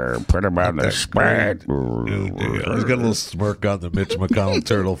put them on the spot. He's got a little smirk on the Mitch McConnell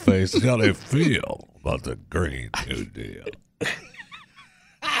turtle face. That's how they feel about the Green New Deal.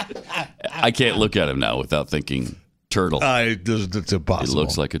 I can't look at him now without thinking turtle. It's impossible. He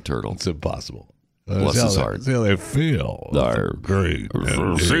looks like a turtle. It's impossible. Bless his heart. See how they feel. Great.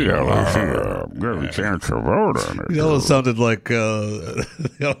 See how they feel. Give a chance to vote on it. It almost sounded like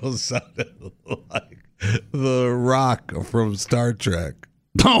the Rock from Star Trek.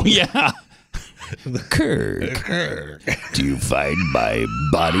 Oh yeah. Kirk. Do you find my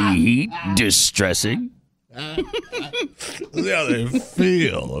body heat distressing? See how they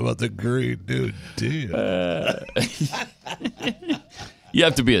feel about the Green New Deal. You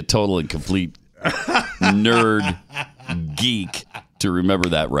have to be a total and complete nerd geek to remember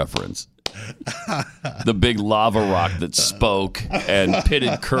that reference. The big lava rock that spoke and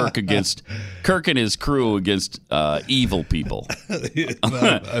pitted Kirk and his crew against evil people.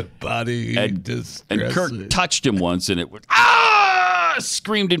 Body and distressing. Kirk touched him once and it would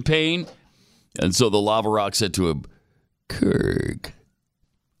screamed in pain. And so the lava rock said to him, Kirk,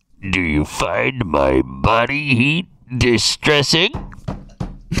 do you find my body heat distressing?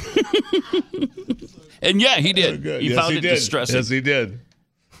 And yeah, he did. He found it distressing. Yes, he did.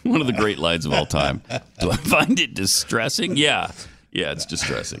 One of the great lines of all time. Do I find it distressing? Yeah. Yeah, it's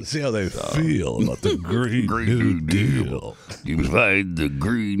distressing. See how they feel about the Green New Deal. Do you find the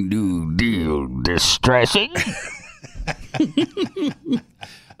Green New Deal distressing?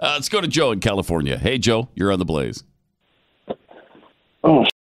 Let's go to Joe in California. Hey, Joe, you're on the Blaze. Oh,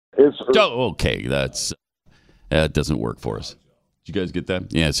 Joe, okay, that doesn't work for us. Did you guys get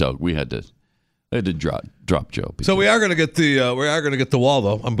that? Yeah, so we had to drop Joe. So we are going to get the wall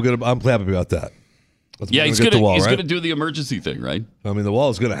though. I'm happy about that. He's going to do the emergency thing, right? I mean, the wall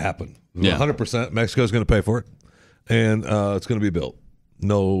is going to happen. 100%. Mexico's going to pay for it, and it's going to be built.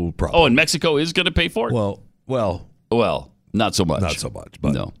 No problem. Oh, and Mexico is going to pay for it? Well, not so much. Not so much,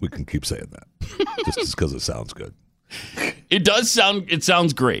 but we can keep saying that just because it sounds good. It does sound. It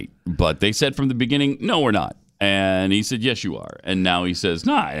sounds great, but they said from the beginning, no, we're not. And he said, yes, you are. And now he says,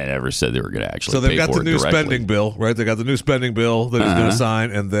 no, I never said they were going to actually pay for it. So they've got the new directly. spending bill, right? They got the new spending bill that he's going to sign,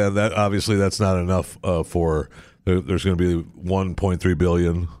 and then that obviously that's not enough for. There's going to be $1.3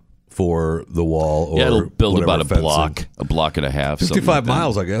 billion for the wall. Or it'll build about fencing. a block and a half, 55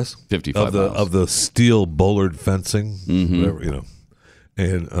 miles, I guess. 55 miles of the steel bollard fencing, whatever,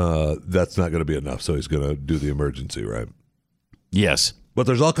 and that's not going to be enough. So he's going to do the emergency, right? Yes, but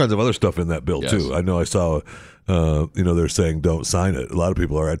there's all kinds of other stuff in that bill too. I know. I saw. They're saying don't sign it. A lot of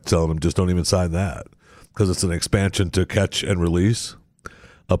people are telling them just don't even sign that because it's an expansion to catch and release,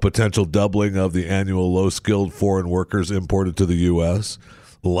 a potential doubling of the annual low-skilled foreign workers imported to the U.S.,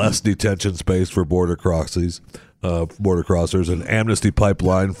 less detention space for border crossers, an amnesty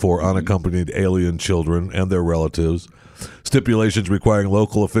pipeline for unaccompanied alien children and their relatives, stipulations requiring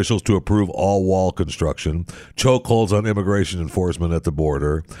local officials to approve all wall construction, chokeholds on immigration enforcement at the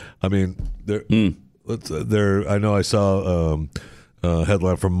border. I mean, I know I saw a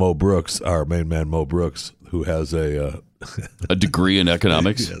headline from Mo Brooks, our main man Mo Brooks, who has a degree in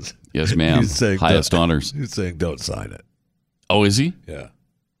economics. Yes, ma'am. He's saying highest honors. He's saying don't sign it. Oh, is he? Yeah.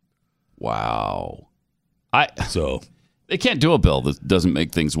 Wow. They can't do a bill that doesn't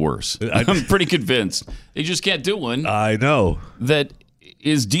make things worse. I'm pretty convinced they just can't do one. I know that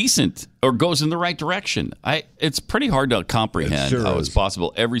is decent or goes in the right direction. It's pretty hard to comprehend how it's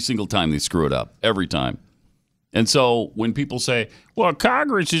possible every single time they screw it up. Every time. And so when people say, well,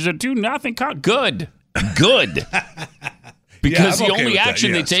 Congress is a do-nothing, good. Because the only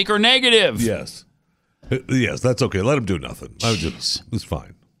action they take are negative. Yes. Yes, that's okay. Let them do nothing. It's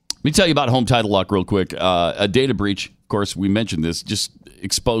fine. Let me tell you about Home Title Lock real quick. A data breach, of course, we mentioned this, just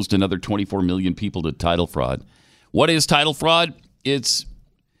exposed another 24 million people to title fraud. What is title fraud? It's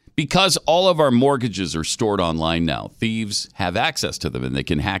because all of our mortgages are stored online now. Thieves have access to them, and they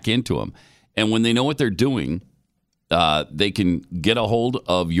can hack into them. And when they know what they're doing, they can get a hold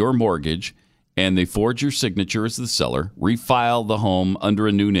of your mortgage, and they forge your signature as the seller, refile the home under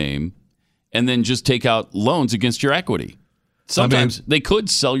a new name, and then just take out loans against your equity. Sometimes they could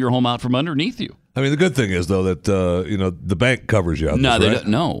sell your home out from underneath you. I mean, the good thing is though that the bank covers you. No, right?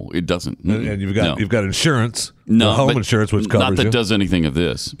 No, it doesn't. And you've got insurance, home insurance, which covers you. Not that does anything of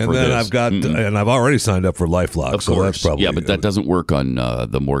this. And then I've got, and I've already signed up for LifeLock, of so course. that's probably but that doesn't work on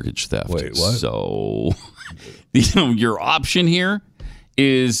the mortgage theft. Wait, what? So, your option here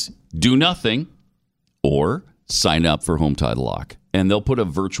is do nothing or sign up for Home Title Lock, and they'll put a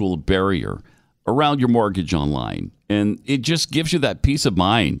virtual barrier around your mortgage online. And it just gives you that peace of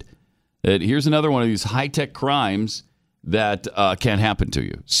mind that here's another one of these high-tech crimes that can't happen to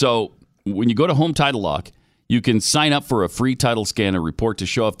you. So when you go to Home Title Lock, you can sign up for a free title scan and report to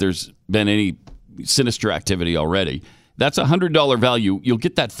show if there's been any sinister activity already. That's a $100 value. You'll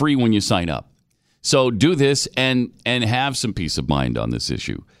get that free when you sign up. So do this and have some peace of mind on this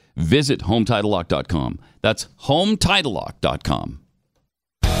issue. Visit HomeTitleLock.com. That's HomeTitleLock.com.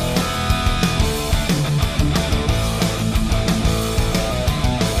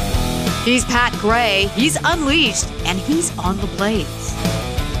 He's Pat Gray. He's unleashed, and he's on the blaze.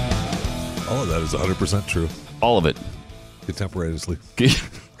 All of that is 100% true. All of it. Contemporaneously.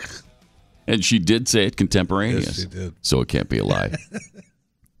 And she did say it contemporaneous. Yes, she did. So it can't be a lie.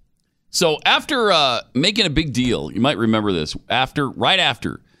 So after making a big deal, you might remember this, right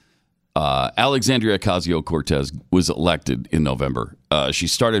after Alexandria Ocasio-Cortez was elected in November, she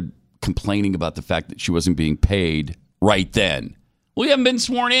started complaining about the fact that she wasn't being paid right then. Well, you haven't been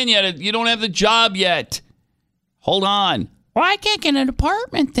sworn in yet. You don't have the job yet. Hold on. Well, I can't get an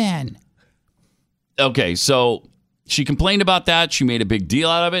apartment then. Okay, so she complained about that. She made a big deal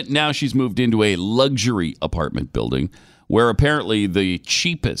out of it. Now she's moved into a luxury apartment building where apparently the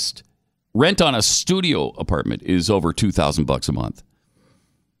cheapest rent on a studio apartment is over $2,000 a month.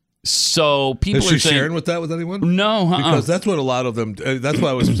 So people is she are saying, sharing with that with anyone? No, because that's what a lot of them. That's why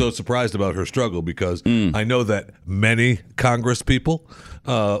I was so surprised about her struggle, because I know that many Congress people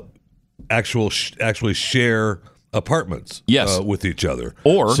actually share apartments with each other,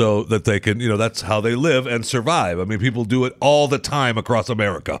 or so that they can, that's how they live and survive. I mean, people do it all the time across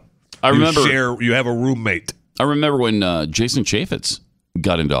America. You have a roommate. I remember when Jason Chaffetz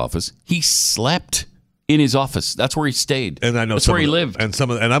got into office, he slept in his office. That's where he stayed. And I know that's where he lived. And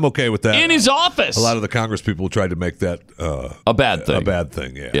I'm okay with that. In his office. A lot of the Congress people tried to make that a bad thing. A bad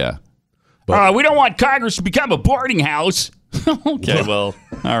thing, yeah. Yeah. But, we don't want Congress to become a boarding house. Okay, well,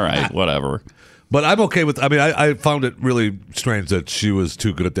 all right, whatever. But I'm okay with. I mean, I found it really strange that she was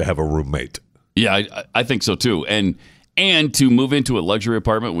too good to have a roommate. Yeah, I think so too. And to move into a luxury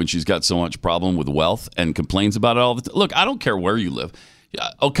apartment when she's got so much problem with wealth and complains about it all the time. Look, I don't care where you live.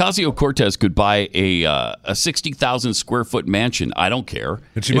 Ocasio-Cortez could buy a 60,000 square foot mansion. I don't care.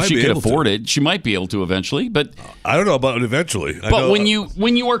 And she if might she be could able afford to. it, she might be able to eventually. But I don't know about eventually. But when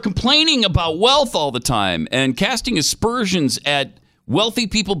you are complaining about wealth all the time and casting aspersions at wealthy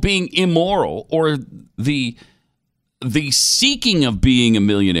people being immoral, or the seeking of being a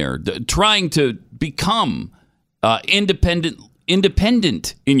millionaire, trying to become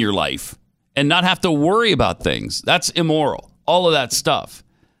independent in your life and not have to worry about things, that's immoral. All of that stuff,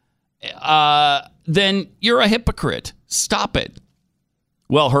 then you're a hypocrite. Stop it.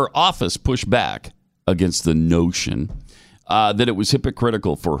 Well, her office pushed back against the notion that it was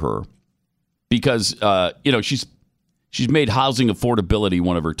hypocritical for her because, she's made housing affordability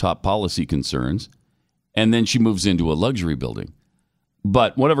one of her top policy concerns, and then she moves into a luxury building.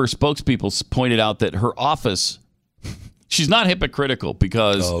 But one of her spokespeople pointed out that her office, she's not hypocritical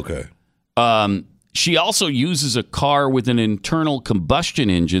because she also uses a car with an internal combustion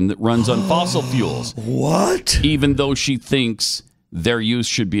engine that runs on fossil fuels. What? Even though she thinks their use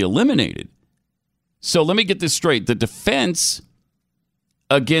should be eliminated. So let me get this straight. The defense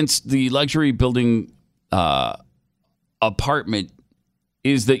against the luxury building apartment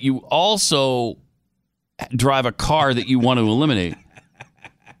is that you also drive a car that you want to eliminate.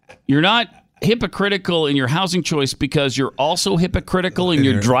 You're not hypocritical in your housing choice because you're also hypocritical in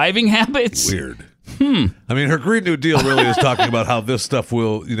your driving habits. Weird. I mean, her Green New Deal really is talking about how this stuff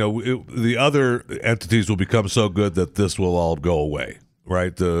will, the other entities will become so good that this will all go away,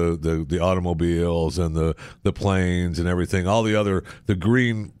 right? The automobiles and the planes and everything, the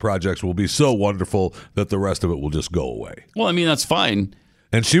green projects will be so wonderful that the rest of it will just go away. Well, I mean, that's fine.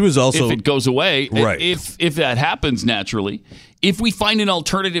 And she was also... If it goes away, right. If that happens naturally, if we find an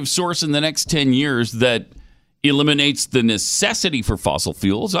alternative source in the next 10 years that eliminates the necessity for fossil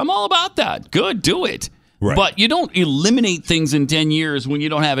fuels, I'm all about that. Good, do it. Right. But you don't eliminate things in 10 years when you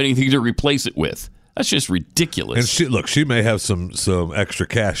don't have anything to replace it with. That's just ridiculous. And she may have some extra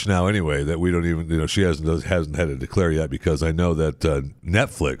cash now anyway that we don't even, she hasn't had to declare yet, because I know that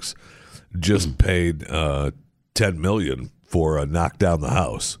Netflix just paid $10 million for Knock Down the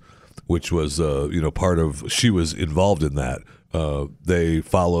House, which was part of, she was involved in that.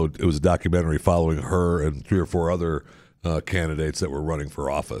 It was a documentary following her and 3 or 4 other candidates that were running for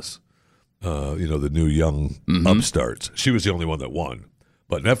office. The new young upstarts. She was the only one that won,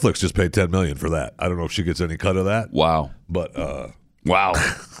 but Netflix just paid $10 million for that. I don't know if she gets any cut of that. Wow. But wow.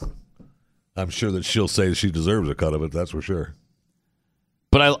 I'm sure that she'll say she deserves a cut of it. That's for sure.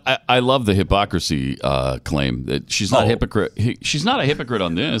 But I love the hypocrisy claim that she's not a hypocrite. She's not a hypocrite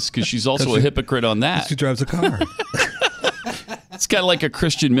on this because she's also a hypocrite on that. She drives a car. It's kind of like a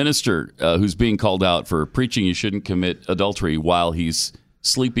Christian minister who's being called out for preaching you shouldn't commit adultery while he's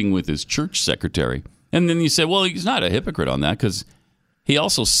sleeping with his church secretary. And then you say, well, he's not a hypocrite on that because he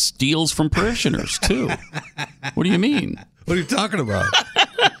also steals from parishioners, too. What do you mean? What are you talking about?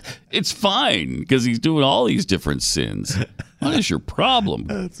 It's fine because he's doing all these different sins. What is your problem?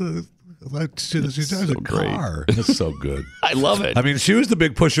 She drives a car. That's so good. I love it. I mean, she was the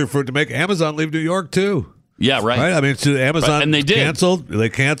big pusher to make Amazon leave New York, too. Yeah, right. I mean, Amazon right. And they did. canceled. They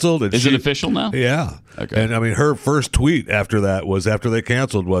canceled. And is it official now? Yeah. Okay. And I mean, her first tweet after they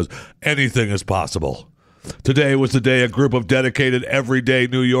canceled was, anything is possible. Today was the day a group of dedicated, everyday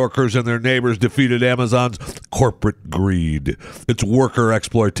New Yorkers and their neighbors defeated Amazon's corporate greed, its worker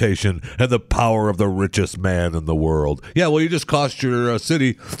exploitation, and the power of the richest man in the world. Yeah, well, you just cost your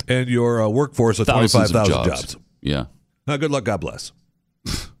city and your workforce 25,000 jobs. Yeah. Now, good luck. God bless.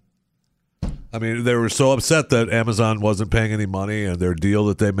 I mean, they were so upset that Amazon wasn't paying any money and their deal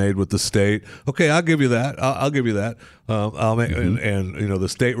that they made with the state. Okay, I'll give you that. I'll give you that. And the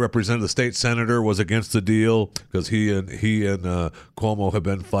the state senator was against the deal because he and Cuomo have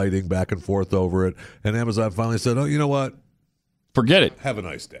been fighting back and forth over it. And Amazon finally said, "Oh, you know what? Forget it. Have a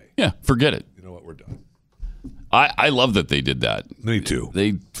nice day." Yeah, forget it. You know what? We're done. I love that they did that. Me too.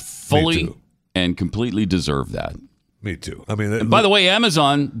 They fully and completely deserve that. Me too. I mean, and by the way,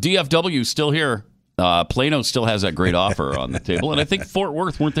 Amazon, DFW is still here. Plano still has that great offer on the table. And I think Fort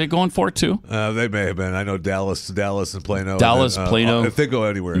Worth, weren't they going for it too? They may have been. I know Dallas and Plano. Plano. If they go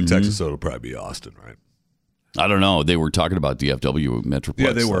anywhere in Texas, so it'll probably be Austin, right? I don't know. They were talking about DFW Metroplex.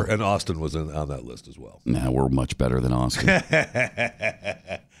 Yeah, they were. And Austin was on that list as well. Nah, we're much better than Austin.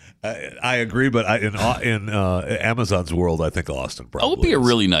 I agree, but in Amazon's world, I think Austin probably would be a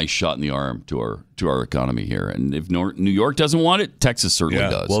really nice shot in the arm to our economy here. And if New York doesn't want it, Texas certainly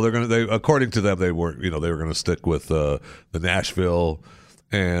does. Well, according to them, they were going to stick with the Nashville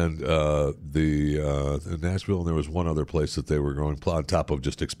and the Nashville, and there was one other place that they were going on top of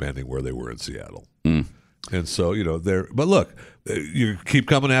just expanding where they were in Seattle. And so, but look, you keep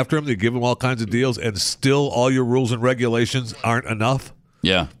coming after them, they give them all kinds of deals, and still all your rules and regulations aren't enough.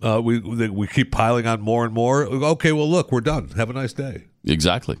 Yeah. We keep piling on more and more. Okay, well, look, we're done. Have a nice day.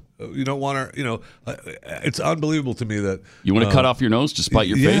 Exactly. You don't want to, it's unbelievable to me that. You want to cut off your nose to spite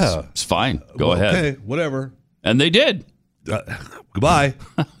your face? It's fine. Go ahead. Okay, whatever. And they did. Goodbye.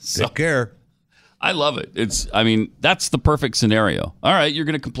 Take care. I love it. That's the perfect scenario. All right, you're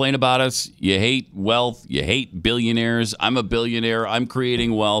going to complain about us. You hate wealth. You hate billionaires. I'm a billionaire. I'm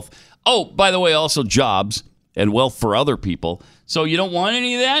creating wealth. Oh, by the way, also jobs and wealth for other people. So you don't want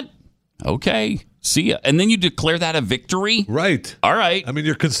any of that? Okay. See ya. And then you declare that a victory? Right. All right. I mean,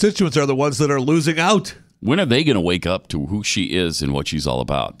 your constituents are the ones that are losing out. When are they going to wake up to who she is and what she's all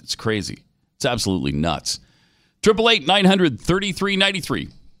about? It's crazy. It's absolutely nuts.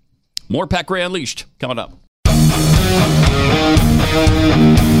 888-900-3393. More Pat Gray Unleashed coming up.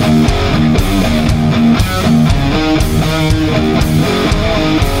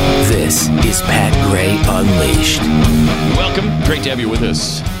 This is Pat Gray Unleashed. Welcome. Great to have you with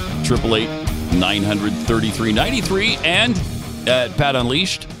us. 888-900-3393 and at Pat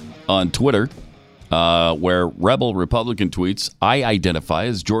Unleashed on Twitter, where Rebel Republican tweets, I identify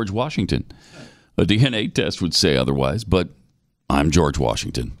as George Washington. A DNA test would say otherwise, but I'm George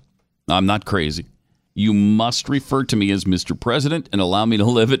Washington. I'm not crazy. You must refer to me as Mr. President and allow me to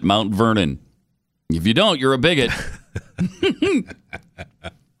live at Mount Vernon. If you don't, you're a bigot.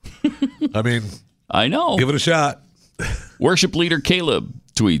 I mean, I know. Give it a shot. Worship leader Caleb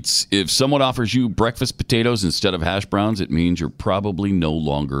tweets, if someone offers you breakfast potatoes instead of hash browns, it means you're probably no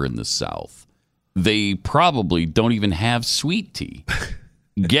longer in the South. They probably don't even have sweet tea.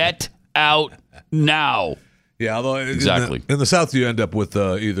 Get out now. Yeah, although exactly. In the South, you end up with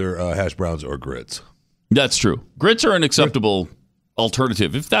either hash browns or grits. That's true. Grits are an acceptable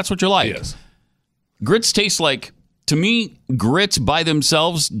alternative if that's what you like. Yes. Grits taste like, to me, grits by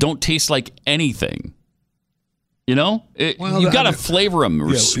themselves don't taste like anything. You know? You've got to flavor them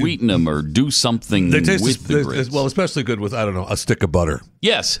or sweeten them or do something with the grits. Well, especially good with, I don't know, a stick of butter.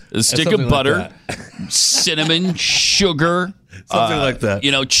 Yes, a stick of butter, cinnamon, sugar. Something like that.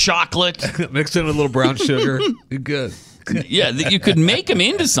 Chocolate. Mixed in with a little brown sugar. You're good. Yeah, you could make them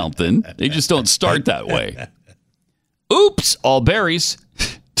into something. They just don't start that way. Oops, all berries.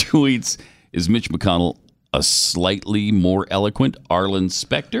 Tweets, is Mitch McConnell a slightly more eloquent Arlen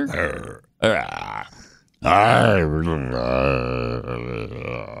Specter? We're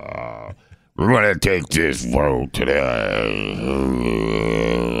going to take this vote today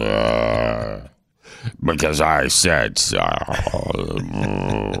because I said so. Have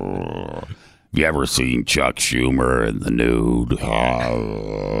you ever seen Chuck Schumer in the nude? He's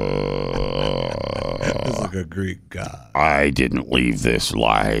like a Greek god. I didn't leave this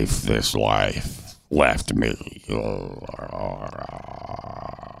life. This life left me.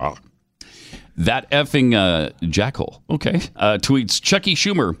 That effing jackhole. Okay. Tweets, Chucky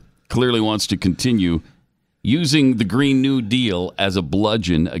Schumer clearly wants to continue using the Green New Deal as a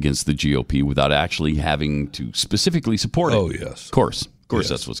bludgeon against the GOP without actually having to specifically support it. Oh, yes. Of course,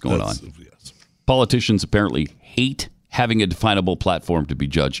 that's what's going on. Yes. Politicians apparently hate having a definable platform to be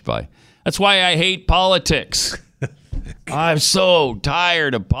judged by. That's why I hate politics. I'm so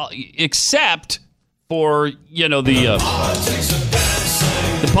tired of except for,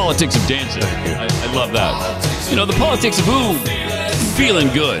 the politics of dancing. I love that. The politics of feeling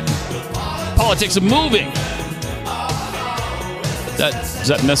good. Politics of moving. Is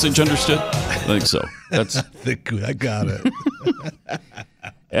that message understood? I think so. I think I got it.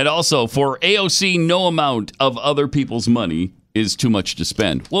 And also, for AOC, no amount of other people's money is too much to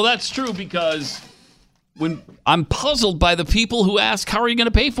spend. Well, that's true because when I'm puzzled by the people who ask, how are you going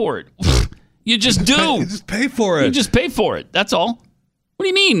to pay for it? You just do. You just pay for it. You just pay for it. That's all. What do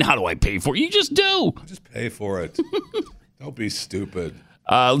you mean, how do I pay for it? You just do. Just pay for it. Don't be stupid.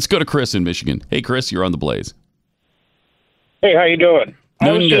 Let's go to Chris in Michigan. Hey, Chris, you're on the Blaze. Hey, how you doing?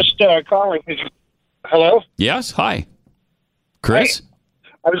 I was good. just calling. Hello? Yes, hi. Chris? Hi.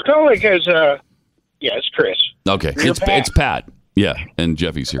 I was calling because, it's Chris. Okay, it's Pat. Yeah, and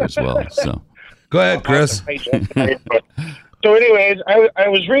Jeffy's here as well. So go ahead, Chris. So anyways, I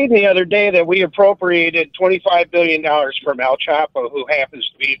was reading the other day that we appropriated $25 billion from El Chapo, who happens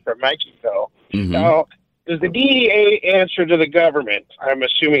to be from Mexico. Mm-hmm. Now, does the DEA answer to the government? I'm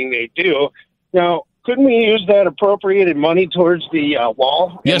assuming they do. Now, couldn't we use that appropriated money towards the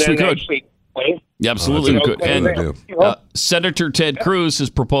wall? Yes, we could. Yeah, absolutely, we could. And Senator Ted Cruz has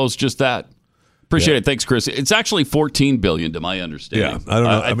proposed just that. Appreciate it. Thanks, Chris. It's actually $14 billion, to my understanding. Yeah, I don't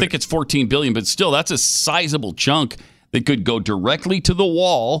know. I think it's $14 billion, but still, that's a sizable chunk that could go directly to the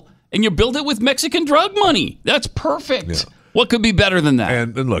wall, and you build it with Mexican drug money. That's perfect. Yeah. What could be better than that?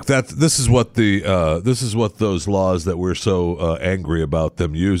 And look, this is what those laws that we're so angry about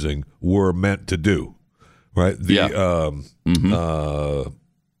them using were meant to do, right?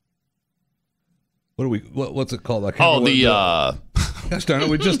 What's it called? Gosh darn it,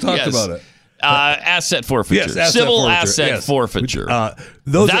 we just talked about it. Asset forfeiture. Yes, civil asset forfeiture.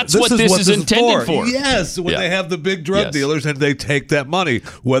 That's what this is intended for. Yes, when they have the big drug dealers and they take that money,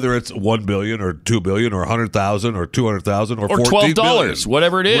 whether it's $1 billion or $2 billion or 100,000 or 200,000 or $14 billion,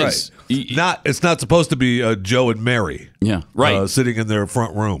 whatever it is. Right. It's not supposed to be Joe and Mary. Yeah, right. Sitting in their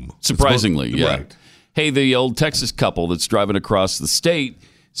front room. Surprisingly, Right. Hey, the old Texas couple that's driving across the state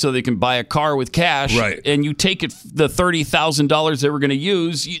so they can buy a car with cash, right? And you take it the $30,000 they were going to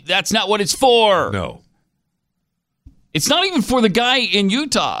use. That's not what it's for. No, it's not even for the guy in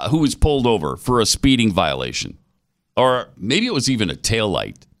Utah who was pulled over for a speeding violation, or maybe it was even a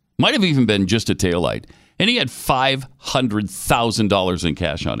taillight. Might have even been just a taillight, and he had $500,000 in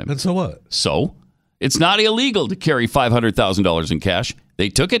cash on him. And so what? So it's not illegal to carry $500,000 in cash. They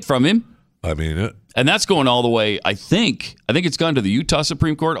took it from him. I mean, and that's going all the way. I think it's gone to the Utah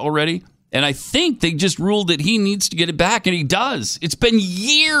Supreme Court already, and I think they just ruled that he needs to get it back, and he does. It's been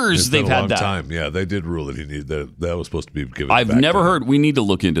years they've had that. Time, yeah, they did rule that he needed that. That was supposed to be given. I've never heard. We need to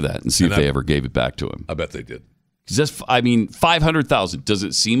look into that and see if they ever gave it back to him. I bet they did. $500,000. Does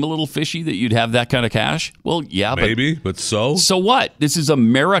it seem a little fishy that you'd have that kind of cash? Well, yeah, maybe, but so what? This is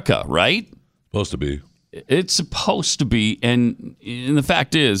America, right? Supposed to be. It's supposed to be, and the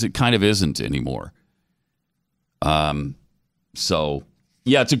fact is, it kind of isn't anymore. So,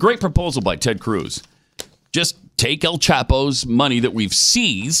 yeah, it's a great proposal by Ted Cruz. Just take El Chapo's money that we've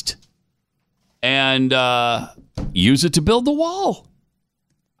seized and use it to build the wall.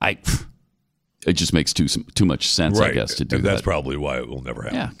 It just makes too much sense, right. I guess, to do that. That's probably why it will never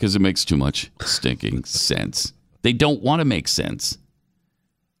happen. Yeah, because it makes too much stinking sense. They don't want to make sense,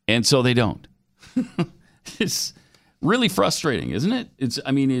 and so they don't. It's really frustrating, isn't it? It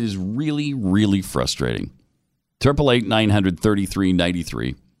is really, really frustrating.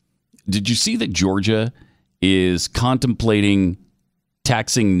 888-900-3393. Did you see that Georgia is contemplating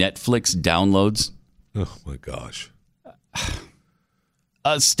taxing Netflix downloads? Oh, my gosh.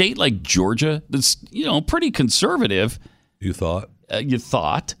 A state like Georgia that's, pretty conservative. You thought?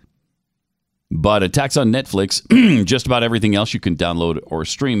 But a tax on Netflix, just about everything else you can download or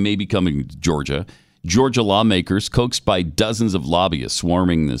stream may be coming to Georgia. Georgia lawmakers, coaxed by dozens of lobbyists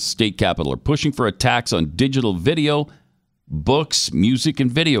swarming the state capitol, are pushing for a tax on digital video, books, music,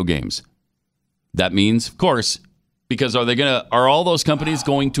 and video games. That means, of course, because are all those companies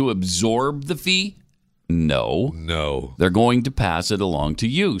going to absorb the fee? No. They're going to pass it along to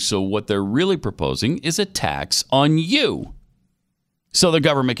you. So what they're really proposing is a tax on you. So the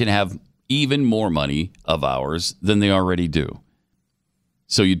government can have even more money of ours than they already do.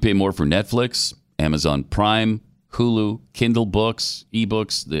 So you'd pay more for Netflix, Amazon Prime, Hulu, Kindle books,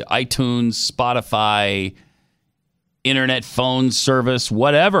 ebooks, the iTunes, Spotify, internet phone service,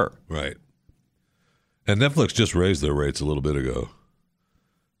 whatever. Right. And Netflix just raised their rates a little bit ago.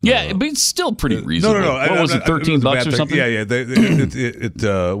 Yeah, but it's still pretty reasonable. No. What was it, $13 or something? Yeah.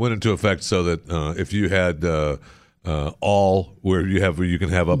 It went into effect so that if you had where you can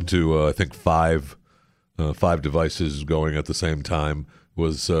have up to I think five devices going at the same time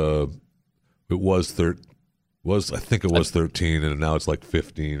I think it was 13 and now it's like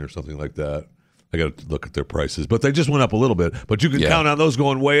 15 or something like that. I got to look at their prices, but they just went up a little bit. But you can count on those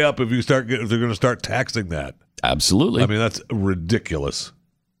going way up if they're going to start taxing that. Absolutely. I mean, that's ridiculous.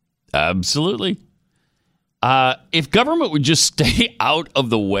 Absolutely. If government would just stay out of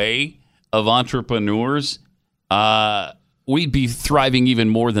the way of entrepreneurs, we'd be thriving even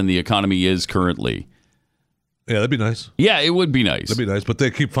more than the economy is currently. Yeah, that'd be nice. Yeah, it would be nice. That'd be nice, but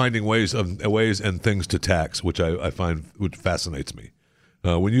they keep finding ways and things to tax, which I find which fascinates me.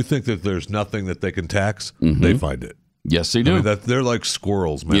 When you think that there's nothing that they can tax, they find it. Yes, they do. I mean, they're like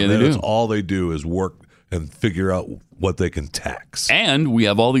squirrels, man. Yeah, they do. That's all they do is work and figure out what they can tax. And we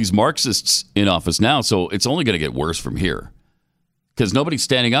have all these Marxists in office now, so it's only going to get worse from here. Because nobody's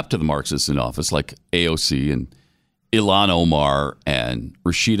standing up to the Marxists in office, like AOC and Ilhan Omar and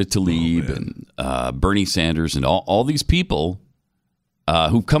Rashida Tlaib and Bernie Sanders and all these people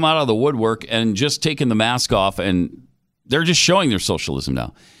who've come out of the woodwork and just taken the mask off, and they're just showing their socialism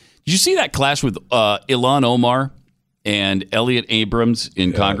now. Did you see that clash with Ilhan Omar and Elliot Abrams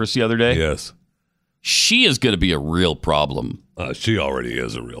in Congress the other day? Yes. She is going to be a real problem. She already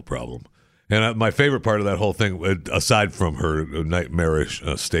is a real problem. And my favorite part of that whole thing, aside from her nightmarish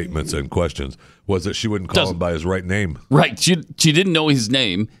statements and questions, was that she wouldn't call him by his right name. Right. She didn't know his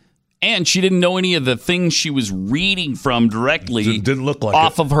name, and she didn't know any of the things she was reading from directly. Didn't look like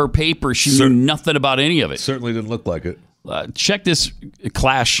off of her paper. She knew nothing about any of it. Certainly didn't look like it. Check this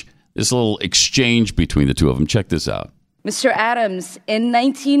clash, this little exchange between the two of them. Check this out. Mr. Adams, in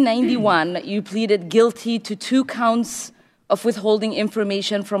 1991, you pleaded guilty to 2 counts of withholding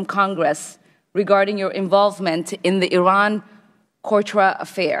information from Congress regarding your involvement in the Iran-Contra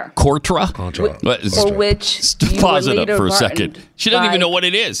affair. Contra? For which you pause were it later up for a second. She doesn't even know what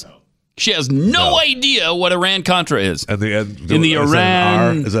it is. She has no idea what Iran-Contra is. And the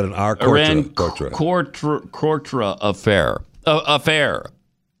Iran... Is that an R? Iran-Contra affair.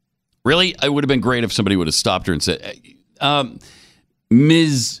 Really? It would have been great if somebody would have stopped her and said,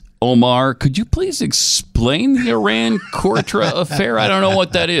 Ms. Omar, could you please explain the Iran-Contra affair? I don't know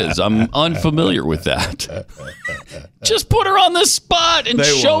what that is. I'm unfamiliar with that. Just put her on the spot and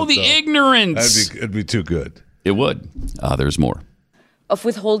show the ignorance. It'd be too good. It would. There's more. Of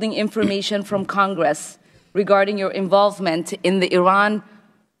withholding information from Congress regarding your involvement in the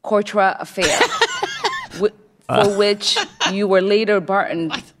Iran-Contra affair, for which you were later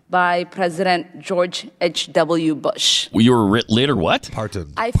pardoned by President George H.W. Bush. You were later what?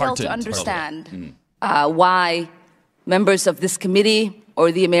 Pardoned. I fail to understand why members of this committee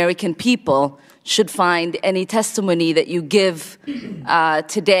or the American people should find any testimony that you give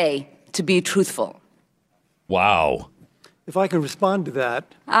today to be truthful. Wow. If I can respond to that.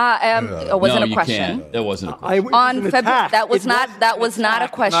 It wasn't a question. Can't. That wasn't a question. On February, that was not a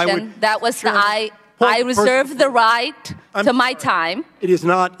question. That was I reserve the right to my time. It is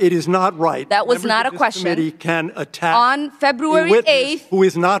not right. That was not a question. Committee can attack on February a witness 8th, who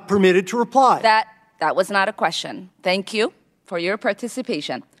is not permitted to reply. That was not a question. Thank you for your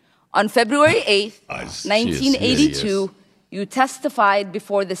participation. On February 8th, 1982, you testified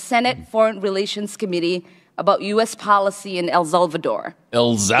before the Senate Foreign Relations Committee about U.S. policy in El Salvador.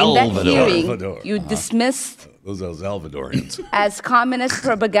 El Salvador. In that hearing, you dismissed those El Salvadorians as communist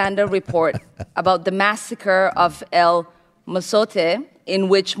propaganda report about the massacre of El Mozote, in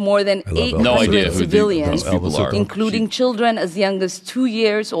which more than 800 civilians, including children as young as 2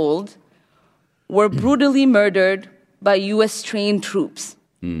 years old, were brutally murdered by U.S.-trained troops.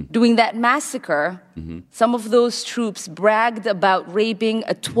 During that massacre, some of those troops bragged about raping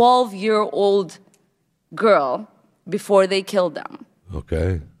a 12-year-old girl before they killed them.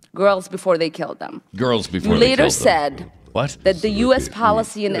 Okay. Girls before they killed them. Girls before you they later killed them. said What? that the U.S.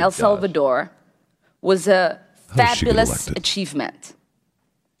 policy in El Salvador was a fabulous achievement.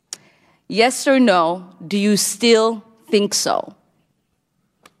 Yes or no, do you still think so?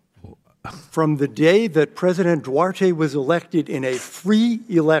 From the day that President Duarte was elected in a free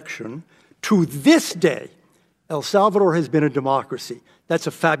election to this day, El Salvador has been a democracy. That's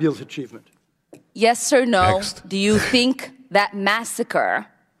a fabulous achievement. Yes or no, do you think that massacre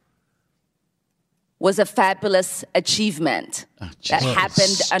was a fabulous achievement that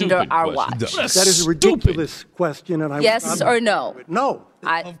happened under our watch? That is a ridiculous question, and I yes or no? No.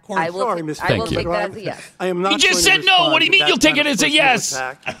 Of course. I will take that as a yes. I am not. He just said no. What do you mean you'll take it as a yes?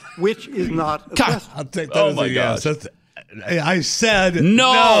 Which is not. I'll take that as a yes. I said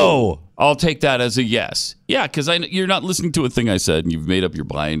no. I'll take that as a yes. Yeah, because you're not listening to a thing I said, and you've made up your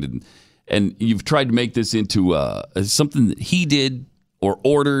mind, and you've tried to make this into something that he did or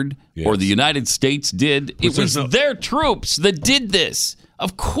ordered or the United States did. It was their troops that did this.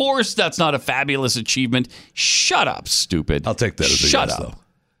 Of course that's not a fabulous achievement. Shut up, stupid. I'll take that as a yes, though.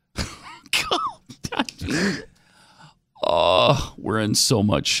 Oh, we're in so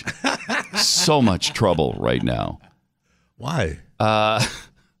much trouble right now. Why? I'll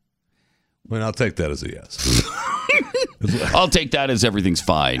take that as a yes. I'll take that as everything's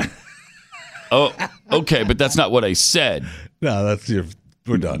fine. Oh, okay, but that's not what I said. No,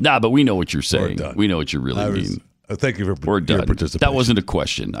 we're done. Nah, but we know what you're saying. We know what you really mean. Thank you for your participation. That wasn't a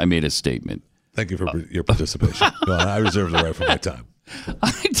question. I made a statement. Thank you for your participation. Go on, I reserve the right for my time.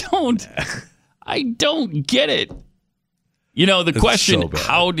 I don't get it. You know, the question,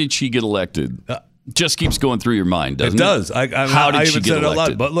 how did she get elected? Just keeps going through your mind, doesn't it? It does. How did she get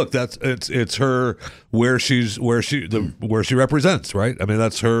elected? But look, it's her where she represents, right? I mean,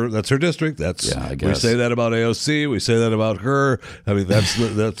 that's her district. I guess. We say that about AOC. We say that about her. I mean,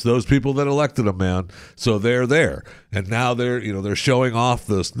 that's those people that elected them, man. So they're there, and now they're showing off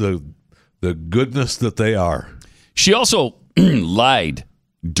the goodness that they are. She also lied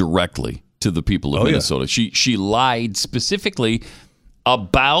directly to the people of Minnesota. Yeah. She lied specifically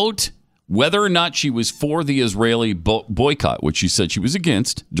about whether or not she was for the Israeli boycott, which she said she was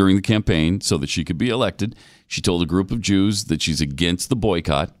against during the campaign so that she could be elected. She told a group of Jews that she's against the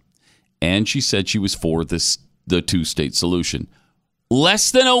boycott, and she said she was for the two-state solution.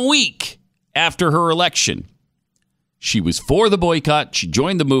 Less than a week after her election, she was for the boycott, she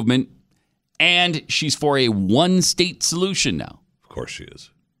joined the movement, and she's for a one-state solution now. Of course she is.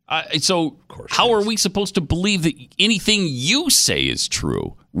 So how are we supposed to believe that anything you say is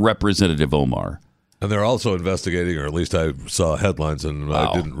true, Representative Omar? And they're also investigating, or at least I saw headlines, and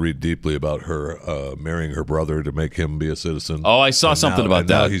I didn't read deeply about her marrying her brother to make him be a citizen. Oh, I saw something about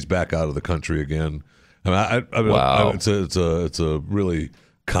that. Now he's back out of the country again. I mean, wow. It's a really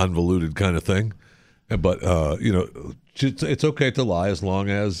convoluted kind of thing, but it's okay to lie as long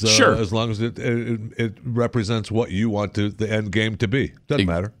as it represents what you want the end game to be. Doesn't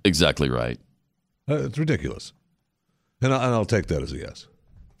matter. Exactly right. It's ridiculous, and I'll take that as a yes.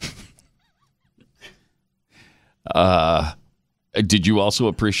 Did you also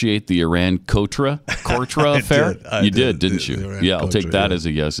appreciate the Iran-Contra affair? You did, didn't you? Yeah, I'll take that as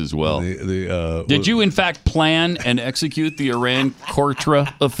a yes as well. Did you, in fact, plan and execute the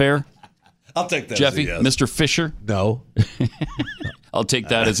Iran-Contra affair? I'll take that Jeffy, as a yes. Mr. Fisher? No. I'll take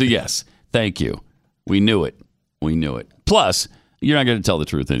that as a yes. Thank you. We knew it. Plus, you're not going to tell the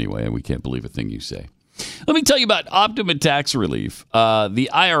truth anyway, and we can't believe a thing you say. Let me tell you about Optima Tax Relief. The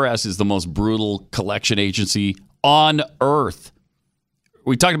IRS is the most brutal collection agency on earth.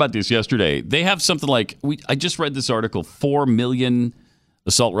 We talked about this yesterday. They have something like, I just read this article, 4 million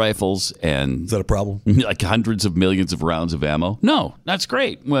assault rifles and... Is that a problem? Like hundreds of millions of rounds of ammo? No, that's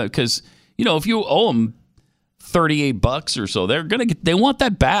great. Because, if you owe them $38 or so, they want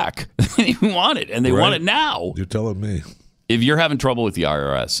that back. They want it, and they want it now. You're telling me. If you're having trouble with the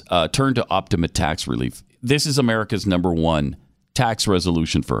IRS, turn to Optima Tax Relief. This is America's #1 tax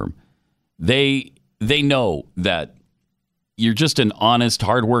resolution firm. They know that you're just an honest,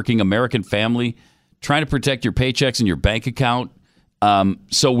 hardworking American family trying to protect your paychecks and your bank account.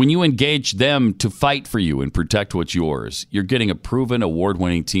 So when you engage them to fight for you and protect what's yours, you're getting a proven,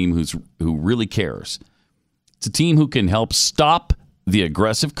 award-winning team who really cares. It's a team who can help stop the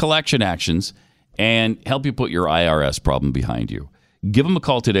aggressive collection actions and help you put your IRS problem behind you. Give them a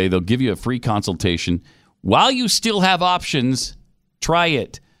call today. They'll give you a free consultation. While you still have options, try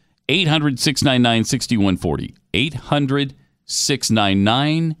it. 800-699-6140.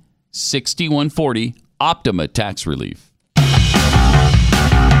 800-699-6140. Optima Tax Relief.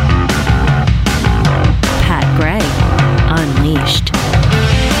 Pat Gray, Unleashed.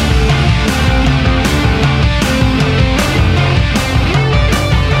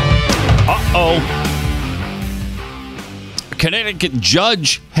 A Connecticut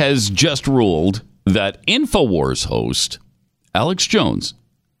judge has just ruled that InfoWars host Alex Jones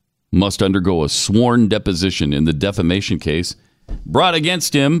must undergo a sworn deposition in the defamation case brought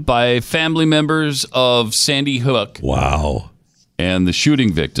against him by family members of Sandy Hook. Wow. And the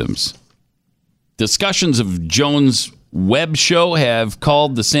shooting victims. Discussions of Jones' web show have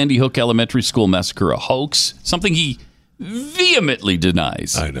called the Sandy Hook Elementary School massacre a hoax, something he vehemently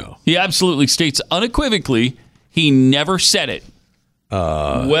denies. I know. He absolutely states unequivocally he never said it.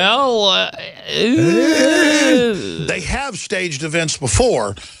 They have staged events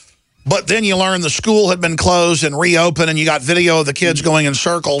before, but then you learn the school had been closed and reopened, and you got video of the kids going in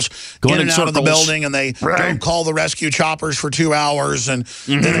circles, in and out of the building, and they don't call the rescue choppers for 2 hours, and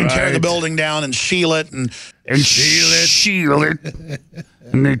then they tear the building down and seal it. And seal it.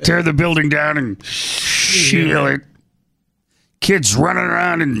 And they tear the building down and seal it. Kids running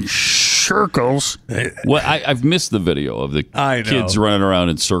around in circles. Well, I've missed the video of the kids running around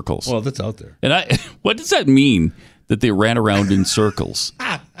in circles. Well, that's out there. And what does that mean, that they ran around in circles?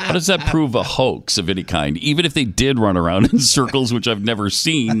 How does that prove a hoax of any kind? Even if they did run around in circles, which I've never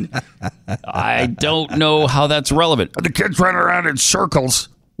seen, I don't know how that's relevant. The kids run around in circles.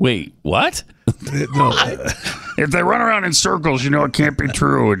 Wait, what? No. If they run around in circles, it can't be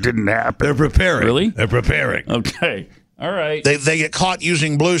true. It didn't happen. They're preparing. Really? They're preparing. Okay. All right. They get caught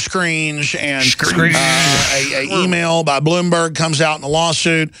using blue screens, and a email by Bloomberg comes out in a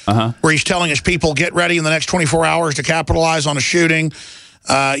lawsuit where he's telling his people, get ready in the next 24 hours to capitalize on a shooting.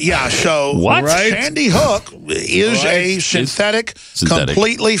 So what? Sandy Hook is a synthetic,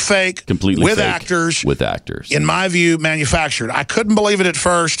 completely fake, with actors, in my view, manufactured. I couldn't believe it at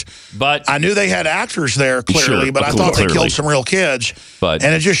first, but I knew they had actors there, clearly, sure, but I thought they killed some real kids. And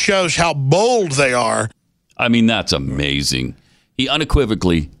it just shows how bold they are. I mean, that's amazing. He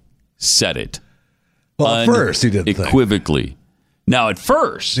unequivocally said it. Well, at first he didn't equivocally. Now, at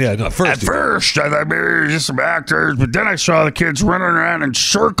first. Yeah, no, at first. At first, I thought maybe it was just some actors, but then I saw the kids running around in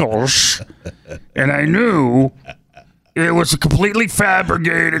circles, and I knew it was a completely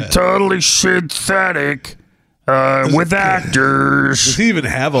fabricated, totally synthetic, with actors. Does he even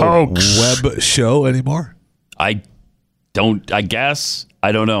have a web show anymore? I guess.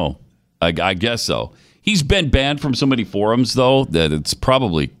 I don't know. I guess so. He's been banned from so many forums, though, that it's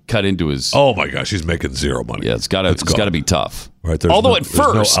probably cut into his... Oh, my gosh, he's making zero money. Yeah, it's got to be tough. Right, although at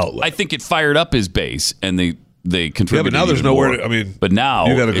first, I think it fired up his base, and they contributed. Yeah, but now there's nowhere to... but now...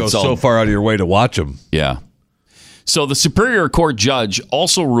 You got to go so far out of your way to watch them. Yeah. So the Superior Court judge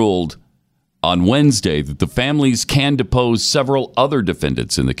also ruled on Wednesday that the families can depose several other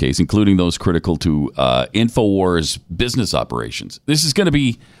defendants in the case, including those critical to InfoWars business operations. This is going to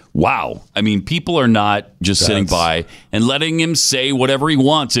be... Wow. I mean, people are not just sitting by and letting him say whatever he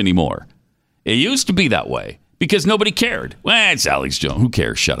wants anymore. It used to be that way because nobody cared. Well, it's Alex Jones. Who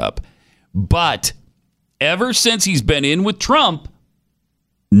cares? Shut up. But ever since he's been in with Trump,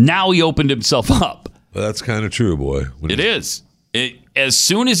 now he opened himself up. Well, that's kind of true, boy. It is. As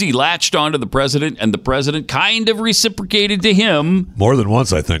soon as he latched onto the president, and the president kind of reciprocated to him. More than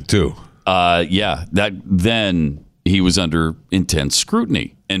once, I think, too. Yeah. Then he was under intense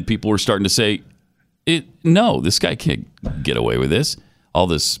scrutiny. And people were starting to say, no, this guy can't get away with this. All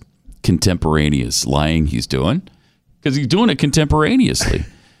this contemporaneous lying he's doing. Because he's doing it contemporaneously.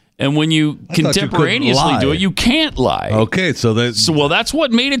 And when you contemporaneously do it, you can't lie. Okay, so that's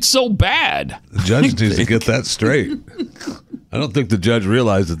what made it so bad. The judge needs to get that straight. I don't think the judge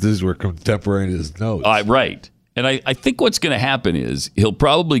realized that these were contemporaneous notes. Right. And I think what's going to happen is he'll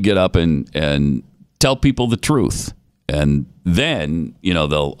probably get up and tell people the truth. And then,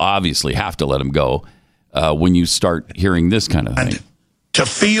 they'll obviously have to let him go when you start hearing this kind of thing. To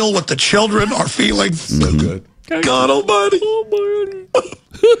feel what the children are feeling. So good. God almighty.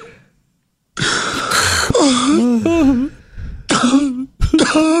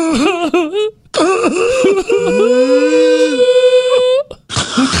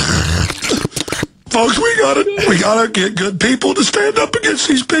 Folks, we gotta get good people to stand up against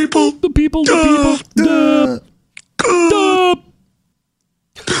these people. The people.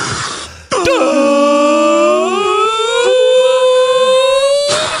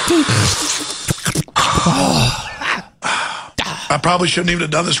 I probably shouldn't even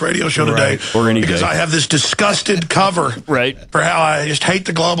have done this radio show today, or any because day. I have this disgusted cover, for how I just hate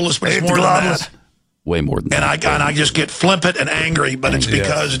the globalists, but it's more than that. Way more than that. And I just get flippant and angry, but it's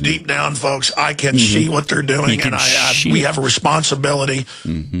because deep down, folks, I can see what they're doing, and we have a responsibility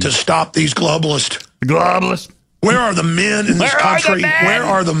to stop these globalists. Globalists. Where are the men in this country? Where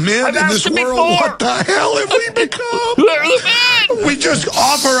are the men in this world? What the hell have we become? Where are the men? We just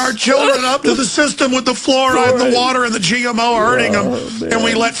offer our children up to the system with the fluoride, the water, and the GMO hurting them, and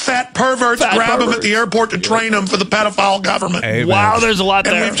we let fat perverts grab them at the airport to train them for the pedophile government. Amen. Wow, there's a lot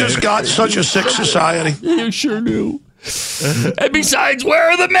there. And we've just got such a sick society. You sure do. And besides, where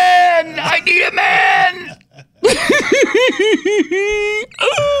are the men? I need a man. The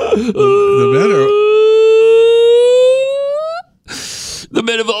men are... The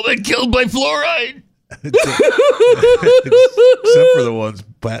men have all been killed by fluoride. Except for the ones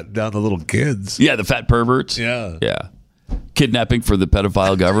patting down the little kids. Yeah, the fat perverts. Yeah. Kidnapping for the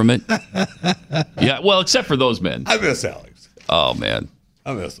pedophile government. Yeah, well, except for those men. I miss Alex. Oh, man.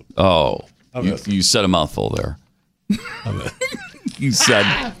 I miss him. Oh, I miss him. You said a mouthful there. You said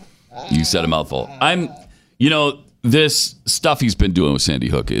a mouthful. This stuff he's been doing with Sandy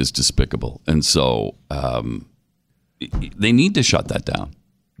Hook is despicable. And so they need to shut that down.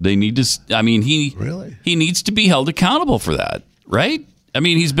 They need to, he needs to be held accountable for that, right? I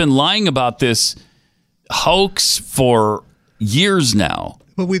mean, he's been lying about this hoax for years now.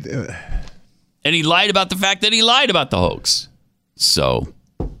 But and he lied about the fact that he lied about the hoax. So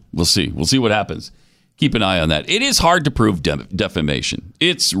we'll see. We'll see what happens. Keep an eye on that. It is hard to prove defamation.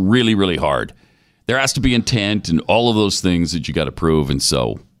 It's really, really hard. There has to be intent and all of those things that you got to prove. And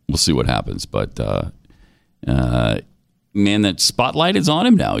so we'll see what happens. But, man, that spotlight is on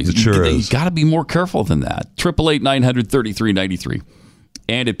him now. He's got to be more careful than that. 888-900-3393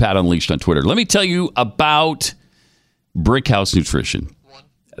 and at Pat Unleashed on Twitter. Let me tell you about Brickhouse Nutrition.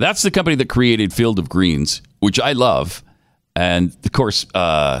 That's the company that created Field of Greens, which I love. And, of course,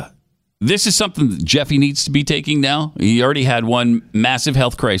 this is something that Jeffy needs to be taking now. He already had one massive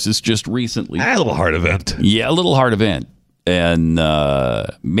health crisis just recently. A little heart event. Yeah, a little heart event. And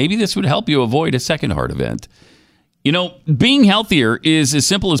maybe this would help you avoid a second heart event. Being healthier is as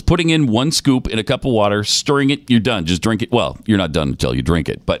simple as putting in one scoop in a cup of water, stirring it, you're done. Just drink it. Well, you're not done until you drink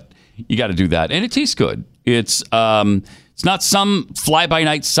it, but you got to do that. And it tastes good. It's not some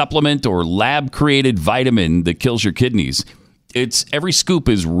fly-by-night supplement or lab-created vitamin that kills your kidneys. Every scoop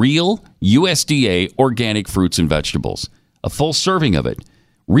is real USDA organic fruits and vegetables. A full serving of it.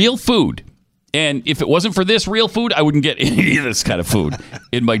 Real food. And if it wasn't for this real food, I wouldn't get any of this kind of food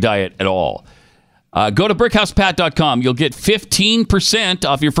in my diet at all. Go to BrickhousePat.com. You'll get 15%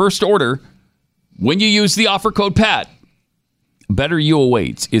 off your first order when you use the offer code PAT. Better you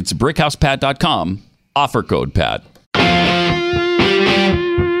awaits. It's BrickhousePat.com, offer code PAT.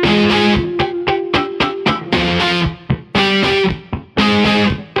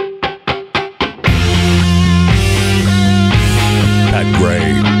 Pat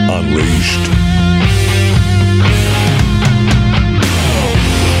Gray Unleashed.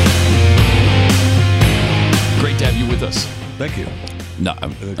 Great to have you with us. Thank you. No, I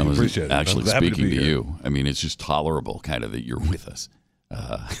was appreciate actually it. speaking to you. I mean, it's just tolerable kind of that you're with us.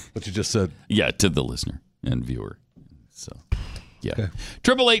 What you just said. Yeah, to the listener and viewer. So, yeah.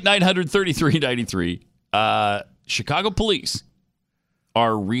 888-900-3393. Chicago police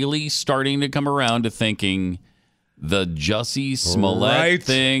are really starting to come around to thinking the Jussie Smollett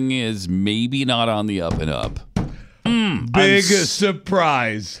thing is maybe not on the up and up. Big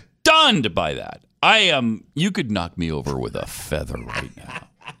surprise. Stunned by that. You could knock me over with a feather right now.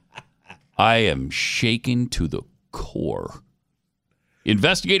 I am shaken to the core.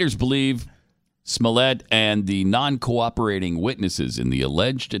 Investigators believe Smollett and the non-cooperating witnesses in the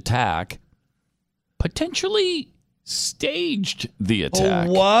alleged attack potentially staged the attack.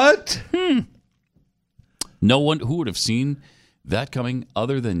 What? No one who would have seen that coming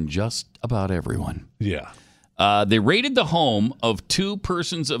other than just about everyone. Yeah. They raided the home of 2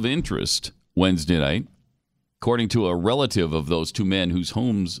 persons of interest Wednesday night, according to a relative of those 2 men whose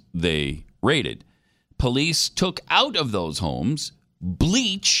homes they raided. Police took out of those homes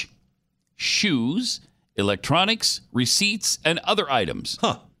bleach, shoes, electronics, receipts, and other items.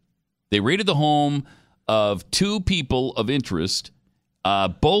 They raided the home of 2 people of interest.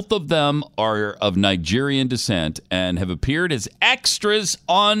 Both of them are of Nigerian descent and have appeared as extras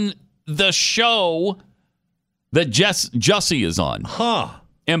on the show that Jussie is on.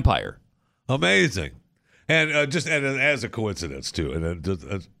 Empire. Amazing. And just and as a coincidence, too, and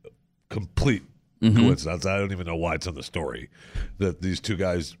a complete coincidence. I don't even know why it's in the story that these 2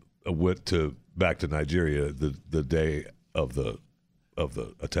 guys went back to Nigeria the day of the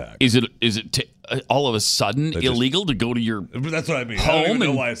attack. Is it all of a sudden illegal to go to your that's what I mean. home I don't even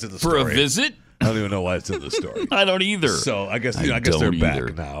know why it's in the story. for a visit? I don't even know why it's in the story. I don't either. So I guess they're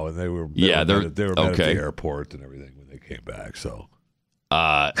back now, and they were met at the airport and everything when they came back. So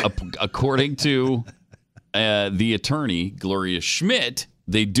according to the attorney Gloria Schmidt,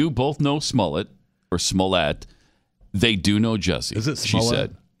 they do both know Smollett. They do know Jussie. Is it Smollett? She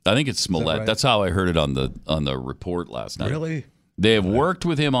said. I think it's Smollett. Right? That's how I heard it on the report last night. Really? They have worked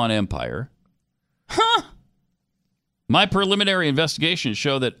with him on Empire. My preliminary investigations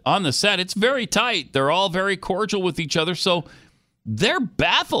show that on the set, it's very tight. They're all very cordial with each other, so they're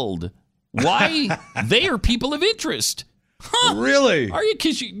baffled why they are people of interest. Really? Are you?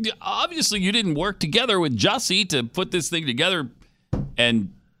 Because obviously you didn't work together with Jussie to put this thing together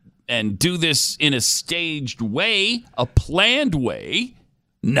and do this in a staged way, a planned way.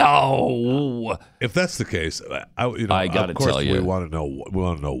 No. If that's the case, I got to tell you, we want to know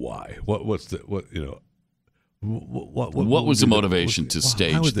why. What was the motivation to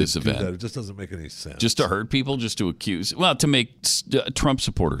stage this event? It just doesn't make any sense. Just to hurt people, just to accuse. Well, to make Trump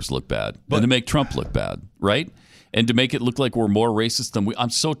supporters look bad, and to make Trump look bad, right? And to make it look like we're more racist than we.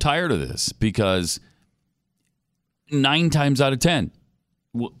 I'm so tired of this because 9 times out of 10.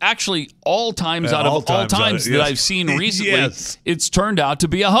 Well, actually, all times out of all times that I've seen recently, it's turned out to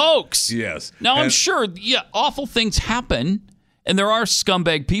be a hoax. Yes. Now, I'm sure, awful things happen, and there are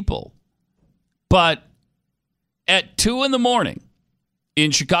scumbag people. But at 2 a.m.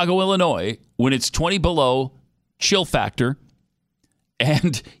 in Chicago, Illinois, when it's 20 below, chill factor,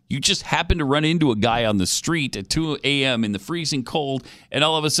 and you just happen to run into a guy on the street at 2 a.m. in the freezing cold, and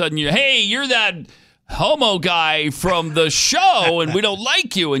all of a sudden you're that homo guy from the show and we don't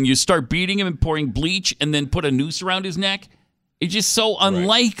like you, and you start beating him and pouring bleach and then put a noose around his neck. It's just so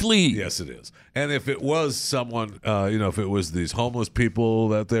unlikely. Right. Yes, it is. And if it was someone, if it was these homeless people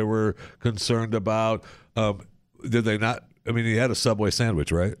that they were concerned about, did they not? I mean, he had a Subway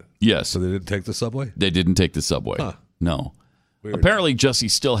sandwich, right? Yes. So they didn't take the Subway? They didn't take the Subway. No. Weird. Apparently, Jussie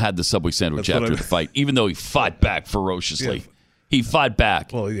still had the Subway sandwich after the fight, even though he fought back ferociously. Yeah. He fought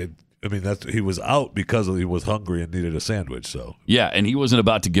back. Well, he was out because he was hungry and needed a sandwich. So and he wasn't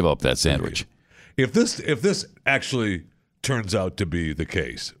about to give up that sandwich. If this actually turns out to be the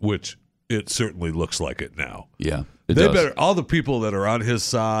case, which it certainly looks like it now. Yeah, all the people that are on his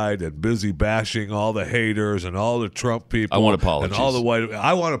side and busy bashing all the haters and all the Trump people. I want apologies. And all the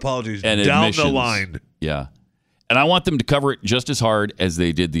I want apologies and down admissions. the line. Yeah. And I want them to cover it just as hard as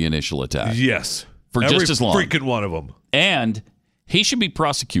they did the initial attack. Yes. For just as long. Every freaking one of them. And he should be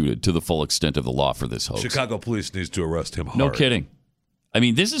prosecuted to the full extent of the law for this hoax. Chicago police needs to arrest him hard. No kidding. I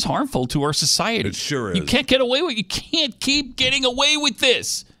mean, this is harmful to our society. It sure is. You can't get away with it. You can't keep getting away with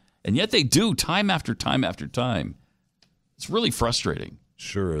this. And yet they do time after time after time. It's really frustrating.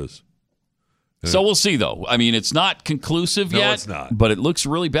 Sure is. So we'll see, though. I mean, it's not conclusive yet. No, it's not. But it looks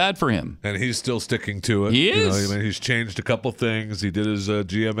really bad for him. And he's still sticking to it. He is. He's changed a couple things. He did his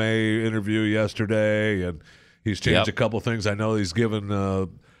GMA interview yesterday, and he's changed a couple things. I know he's given a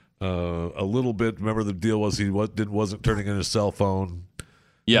little bit. Remember, the deal was he wasn't turning in his cell phone.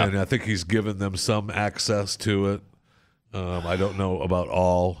 Yeah. And I think he's given them some access to it. I don't know about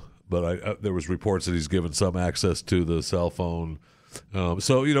all, but there was reports that he's given some access to the cell phone.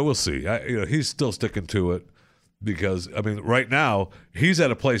 So, we'll see. He's still sticking to it because, I mean, right now, he's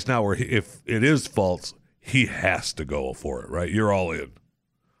at a place now where if it is false, he has to go for it, right? You're all in.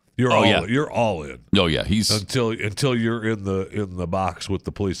 You're all in. Oh, yeah. He's until you're in the box with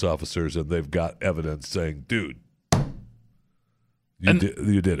the police officers and they've got evidence saying, dude,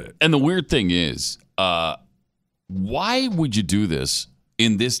 you did it. And the weird thing is, why would you do this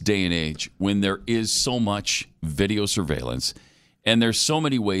in this day and age when there is so much video surveillance and there's so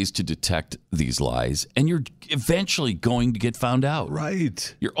many ways to detect these lies, and you're eventually going to get found out?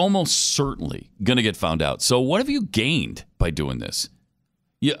 Right. You're almost certainly going to get found out. So what have you gained by doing this?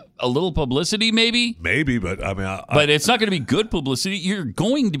 Yeah, a little publicity, maybe. Maybe, but I mean, but it's not going to be good publicity. You're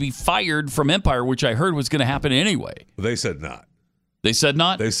going to be fired from Empire, which I heard was going to happen anyway. They said not. They said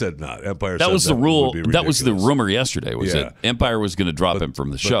not. They said not. Empire. That said was the rule. That was the ridiculous. rumor yesterday. Was that Empire was going to drop him from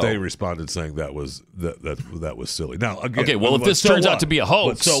the show? But they responded saying that was silly. Now, again, okay. Well, if this turns out to be a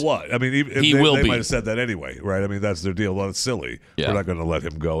hoax, so what? I mean, he they will be. might have said that anyway, right? I mean, that's their deal. Well, it's silly. Yeah. We're not going to let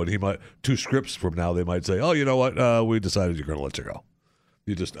him go, and he might 2 scripts from now they might say, "Oh, you know what? We decided you're going to let you go."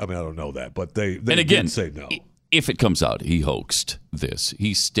 You just, I mean, I don't know that, but they and again, did say no. If it comes out he hoaxed this,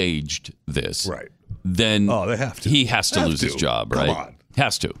 he staged this, right? Then they have to. He has to lose his job, right? Come on.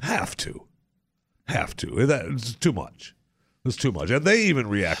 Has to. Have to. That's too much. It's too much. And they even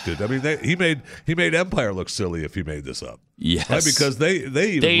reacted. I mean, he made Empire look silly if he made this up. Yes. Right? Because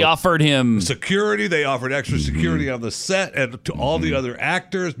they offered him security. They offered extra security on the set and to all the other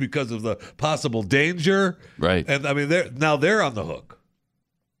actors because of the possible danger. Right. And I mean, they're on the hook.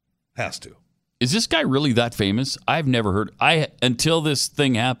 Has to. Is this guy really that famous? I've never heard. Until this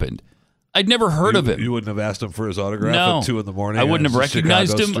thing happened, I'd never heard of him. You wouldn't have asked him for his autograph at 2 a.m. I wouldn't have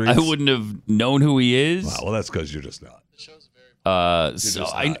recognized him. Streets? I wouldn't have known who he is. Well, that's because you're just not.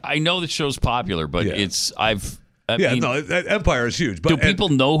 I know the show's popular, but I mean, Empire is huge. But do people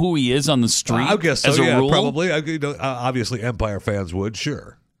know who he is on the street? I guess so. As a rule? Probably. Obviously, Empire fans would,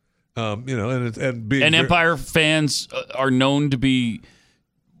 sure. And Empire fans are known to be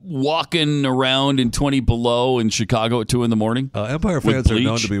walking around in 20 below in Chicago at 2 a.m. Empire fans are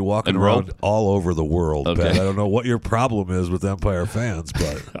known to be walking around all over the world. Okay. Pat. I don't know what your problem is with Empire fans,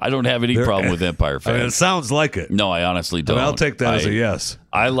 but I don't have any problem with Empire fans. I mean, it sounds like it. No, I honestly don't. I'll take that as a yes.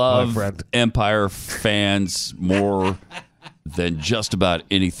 I love Empire fans more than just about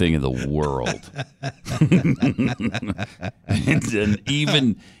anything in the world.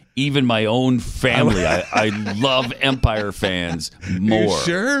 and even my own family, I love Empire fans more. You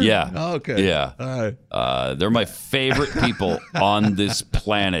sure? Yeah. Oh, okay. Yeah. All right. They're my favorite people on this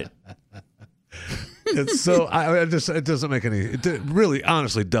planet. It's so it doesn't make any. It really,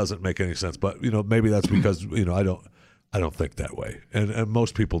 honestly, doesn't make any sense. But maybe that's because I don't think that way, and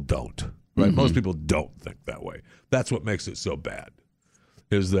most people don't. Right? Mm-hmm. Most people don't think that way. That's what makes it so bad.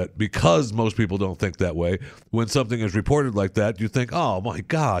 Is that because most people don't think that way, when something is reported like that, you think, oh, my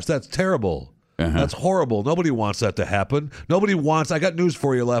gosh, that's terrible. That's horrible. Nobody wants that to happen. I got news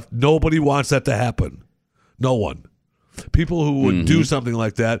for you, Left. Nobody wants that to happen. No one. People who would do something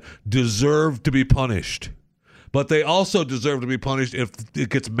like that deserve to be punished. But they also deserve to be punished if it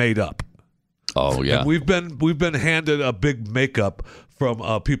gets made up. Oh, yeah. And we've been handed a big makeup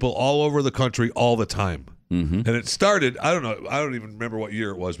from people all over the country all the time. Mm-hmm. And it started, I don't even remember what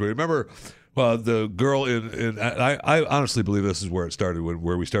year it was, but remember the girl I honestly believe this is where it started,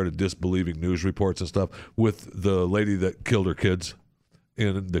 where we started disbelieving news reports and stuff, with the lady that killed her kids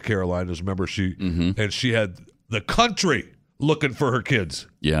in the Carolinas. Remember, she had the country looking for her kids.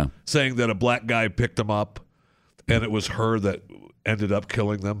 Yeah. Saying that a black guy picked them up and it was her that ended up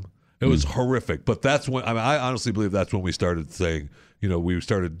killing them. It was horrific. But that's when, I honestly believe that's when we started saying, we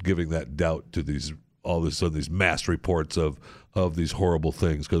started giving that doubt to these mass reports of these horrible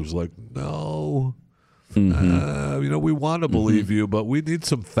things, because it was like, no, we want to believe you, but we need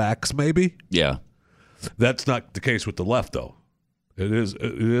some facts, maybe. Yeah, that's not the case with the left, though. It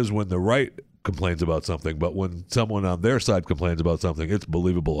is when the right complains about something, but when someone on their side complains about something, it's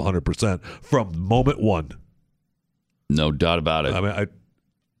believable 100% from moment one. No doubt about it. I mean,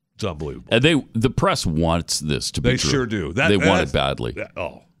 it's unbelievable. And the press wants this to be true. They sure do. They want it badly.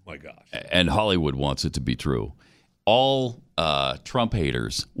 Oh. My gosh. And Hollywood wants it to be true. All Trump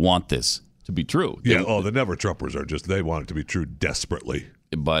haters want this to be true. The never Trumpers they want it to be true desperately.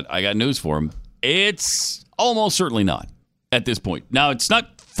 But I got news for them. It's almost certainly not at this point. Now, it's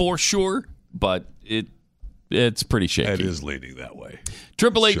not for sure, but it's pretty shaky. It is leaning that way.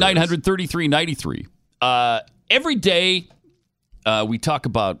 888-900-3393. Every day we talk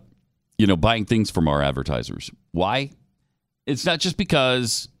about, buying things from our advertisers. Why? It's not just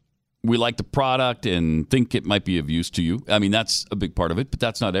because we like the product and think it might be of use to you. I mean, that's a big part of it, but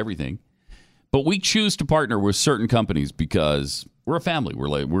that's not everything. But we choose to partner with certain companies because we're a family.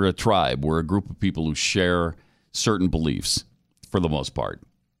 We're a tribe. We're a group of people who share certain beliefs for the most part.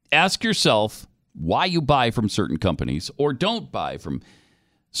 Ask yourself why you buy from certain companies or don't buy from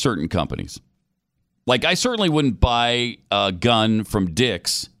certain companies. Like, I certainly wouldn't buy a gun from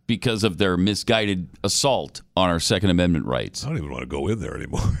Dick's because of their misguided assault on our Second Amendment rights. I don't even want to go in there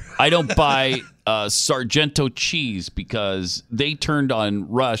anymore. I don't buy Sargento cheese because they turned on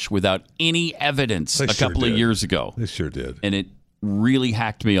Rush without any evidence a couple of years ago. They sure did. And it really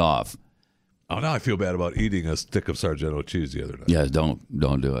hacked me off. Oh, now I feel bad about eating a stick of Sargento cheese the other night. Yeah, don't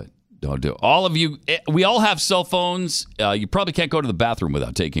do it. Don't do it. All of you, we all have cell phones. You probably can't go to the bathroom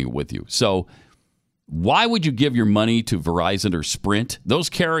without taking it with you. So why would you give your money to Verizon or Sprint? Those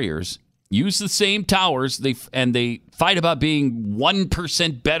carriers use the same towers, they fight about being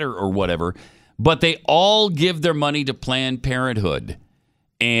 1% better or whatever, but they all give their money to Planned Parenthood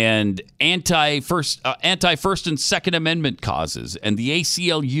and anti-First and Second Amendment causes and the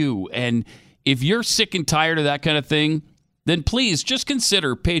ACLU. And if you're sick and tired of that kind of thing, then please just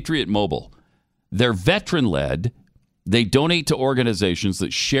consider Patriot Mobile. They're veteran-led. They donate to organizations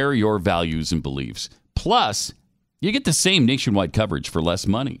that share your values and beliefs. Plus, you get the same nationwide coverage for less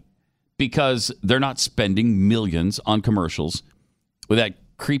money because they're not spending millions on commercials with that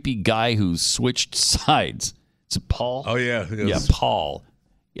creepy guy who switched sides. Is it Paul? Oh, yeah. Yes. Yeah, Paul.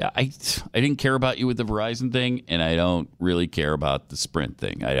 Yeah, I didn't care about you with the Verizon thing, and I don't really care about the Sprint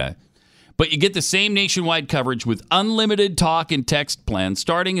thing. But you get the same nationwide coverage with unlimited talk and text plans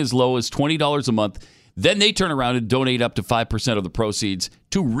starting as low as $20 a month. Then they turn around and donate up to 5% of the proceeds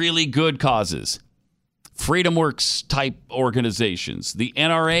to really good causes. FreedomWorks type organizations, the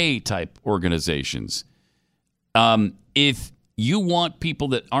NRA type organizations. If you want people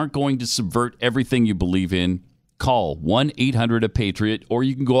that aren't going to subvert everything you believe in, call 1-800-A-PATRIOT, or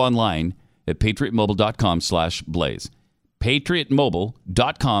you can go online at patriotmobile.com/blaze.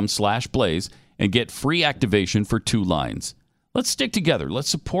 patriotmobile.com/blaze and get free activation for 2 lines. Let's stick together. Let's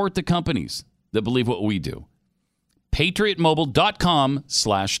support the companies that believe what we do.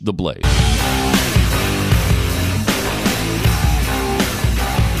 patriotmobile.com/theblaze.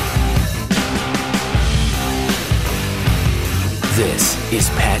 This is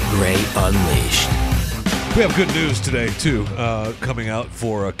Pat Gray Unleashed. We have good news today, too, coming out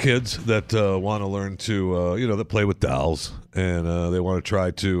for kids that want to learn to, that play with dolls. And they want to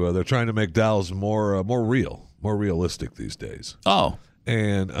try to, they're trying to make dolls more real, more realistic these days. Oh.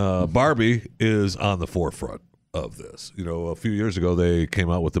 And Barbie is on the forefront of this. You know, a few years ago, they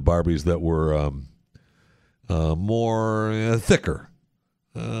came out with the Barbies that were more thicker,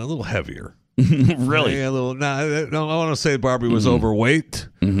 a little heavier. Really? Yeah, a little. No, I don't want to say Barbie was overweight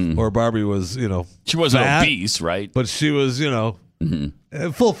or Barbie was, she wasn't fat, obese, right? But she was,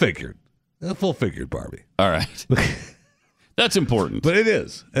 full figured, Barbie. All right, that's important. But it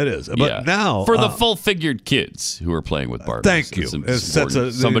is. But now for the full-figured kids who are playing with Barbies, thank you. It's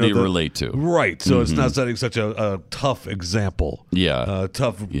somebody to relate to, right? So it's not setting such a tough example. Yeah,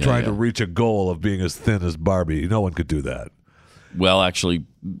 trying to reach a goal of being as thin as Barbie. No one could do that. Well, actually,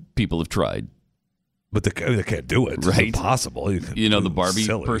 people have tried. But they can't do it. Right? It's impossible. The Barbie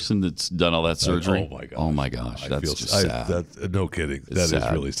person that's done all that surgery? Oh, my gosh. That's just sad. No kidding. That is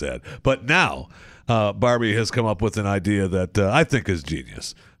really sad. But now, Barbie has come up with an idea that I think is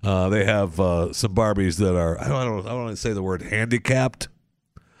genius. They have some Barbies that are, I don't want to say the word handicapped,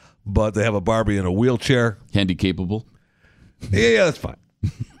 but they have a Barbie in a wheelchair. Handy-capable? Yeah, that's fine.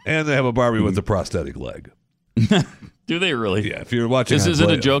 And they have a Barbie with a prosthetic leg. Do they really? Yeah. If you're watching, this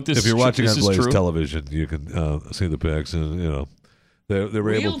isn't a joke. If you're watching on Blaze Television, you can see the pics, and they're able to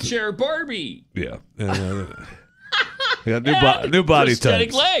wheelchair Barbie. Yeah. New body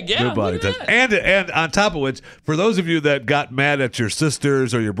types. Leg, yeah. New body types. And on top of which, for those of you that got mad at your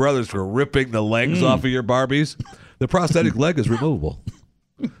sisters or your brothers for ripping the legs off of your Barbies, the prosthetic leg is removable,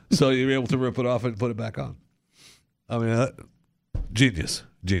 so you're able to rip it off and put it back on. I mean, genius.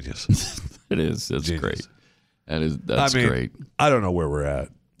 It is. That's genius. Great. That's great. I don't know where we're at.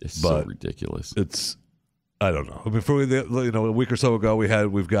 It's so ridiculous. I don't know. Before a week or so ago,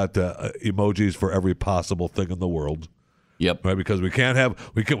 we've got emojis for every possible thing in the world. Yep. Right, because we can't have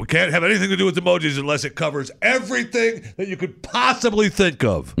anything to do with emojis unless it covers everything that you could possibly think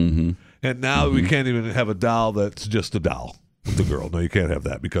of. Mm-hmm. And now we can't even have a doll that's just a doll with the girl. No, you can't have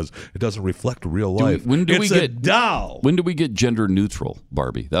that because it doesn't reflect real life. It's a doll. When do we get gender neutral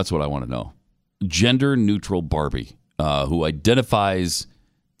Barbie? That's what I want to know. Gender neutral Barbie, who identifies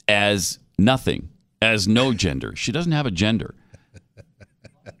as nothing, as no gender. She doesn't have a gender.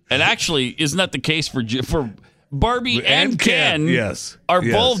 And actually, isn't that the case for Barbie and Ken? Yes, are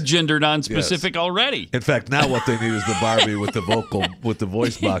both gender nonspecific already. In fact, now what they need is the Barbie with the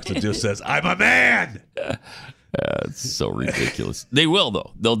voice box that just says, "I'm a man." It's so ridiculous. They will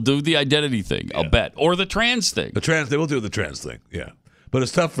though. They'll do the identity thing. I'll bet, or the trans thing. They will do the trans thing. Yeah. But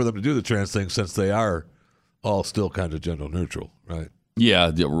it's tough for them to do the trans thing since they are all still kind of gender neutral, right?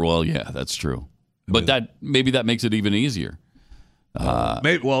 Yeah, well, yeah, that's true. But maybe that makes it even easier.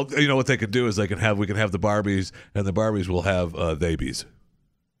 Maybe, well, what they can do is we can have the Barbies, and the Barbies will have babies.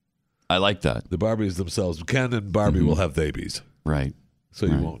 I like that. The Barbies themselves, Ken and Barbie will have babies. Right. so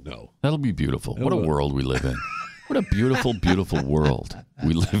you won't know. That'll be beautiful. What a world we live in. What a beautiful, beautiful world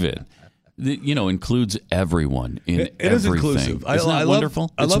we live in. Includes everyone in everything. It is inclusive. Isn't that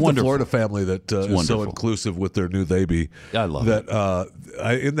wonderful? I love the Florida family that is so inclusive with their new baby. I love that.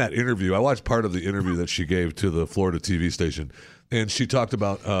 In that interview, I watched part of the interview that she gave to the Florida TV station, and she talked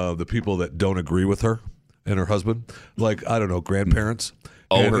about the people that don't agree with her and her husband, like, I don't know, grandparents.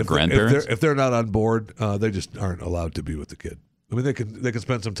 Oh, her grandparents? If they're not on board, they just aren't allowed to be with the kid. I mean, they can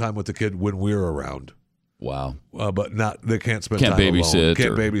spend some time with the kid when we're around. Wow. But they can't spend time babysit alone.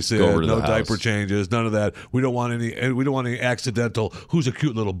 Can't babysit. Go over to no the diaper house. changes. None of that. We don't want any accidental. Who's a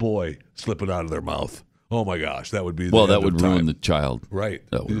cute little boy slipping out of their mouth? Oh my gosh, that would be. That would ruin the child. Right.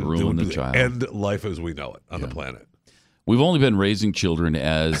 That would ruin the child. End life as we know it on the planet. We've only been raising children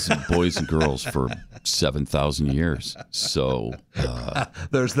as boys and girls for 7,000 years. So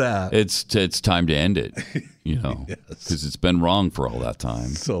there's that. It's time to end it. Because it's been wrong for all that time.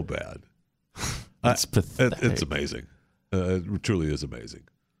 So bad. It's pathetic. It's amazing. It truly is amazing.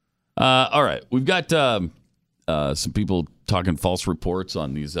 All right. We've got some people talking false reports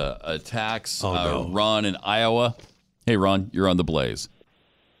on these attacks. Ron in Iowa. Hey, Ron, you're on the Blaze.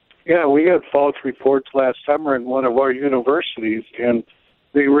 Yeah, we had false reports last summer in one of our universities, and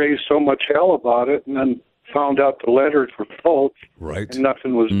they raised so much hell about it and then found out the letters were false. Right. And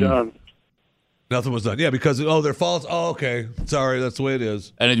nothing was done. Nothing was done. Yeah, because, they're false. Oh, okay. Sorry, that's the way it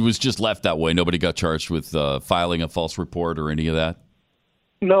is. And it was just left that way. Nobody got charged with filing a false report or any of that?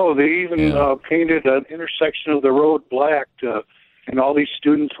 No, they even painted an intersection of the road black, and all these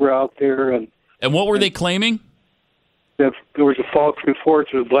students were out there. And what were they claiming? That there was a false report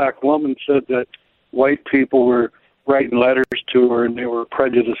that a black woman said that white people were writing letters to her, and they were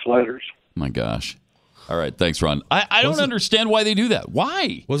prejudiced letters. My gosh. All right, thanks, Ron. I don't understand why they do that.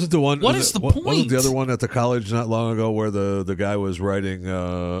 Why? Was it the one? What is the point? Wasn't the other one at the college not long ago where the guy was writing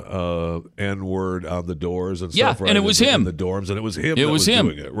N-word on the doors and stuff? Yeah, and it was him. In the dorms, and it was him. It was him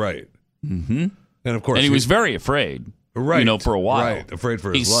doing it, right? Mm-hmm. And of course, he was very afraid. Right. For a while. Right. Afraid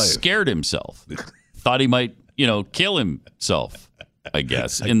for his life. He scared himself. Thought he might, kill himself. I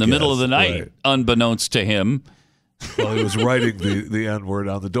guess in the middle of the night, unbeknownst to him. Well, he was writing the N-word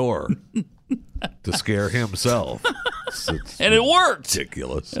on the door. To scare himself. And it worked.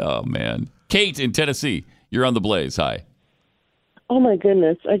 Ridiculous. Oh, man. Kate in Tennessee, you're on the Blaze. Hi. Oh, my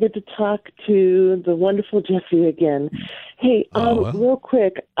goodness. I get to talk to the wonderful Jeffy again. Hey, real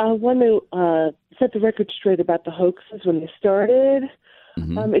quick, I want to set the record straight about the hoaxes when they started.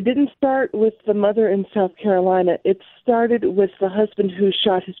 Mm-hmm. It didn't start with the mother in South Carolina. It started with the husband who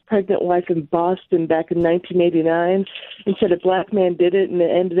shot his pregnant wife in Boston back in 1989 and said a black man did it, and it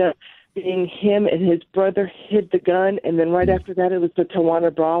ended up being him and his brother hid the gun, and then right after that it was the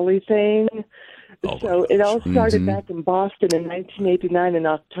Tawana Brawley thing. So it all started back in Boston in 1989 in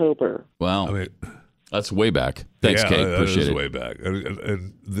October. Wow. I mean, that's way back. Thanks, Kate. Appreciate it. Way back.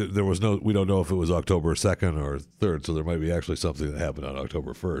 And there was we don't know if it was October 2nd or 3rd, so there might be actually something that happened on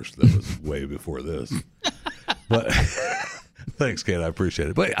October 1st that was way before this. But thanks, Kate. I appreciate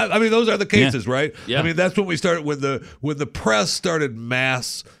it. But I mean, those are the cases, right? Yeah. I mean, that's when we started when the press started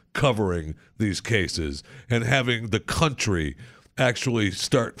mass covering these cases and having the country actually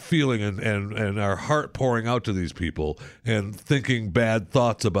start feeling and our heart pouring out to these people and thinking bad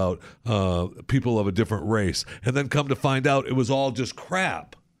thoughts about people of a different race, and then come to find out it was all just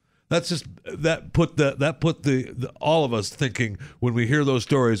crap. That put all of us thinking when we hear those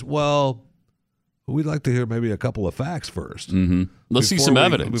stories, well, we'd like to hear maybe a couple of facts first. Mm-hmm. Let's see some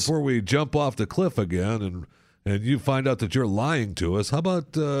evidence before we jump off the cliff again and you find out that you're lying to us. How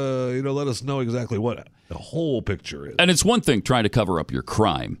about let us know exactly what the whole picture is. And it's one thing trying to cover up your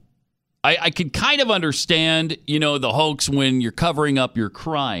crime. I could kind of understand, the hoax when you're covering up your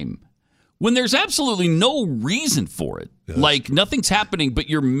crime. When there's absolutely no reason for it. Yes. Like nothing's happening, but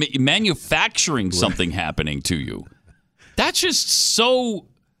you're manufacturing something happening to you. That's just so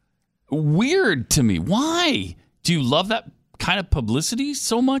weird to me. Why? Do you love that kind of publicity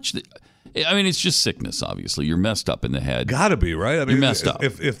so much? I mean, it's just sickness, obviously. You're messed up in the head. Gotta be, right? I mean, you're messed up.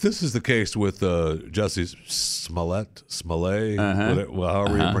 If this is the case with Jussie Smollett,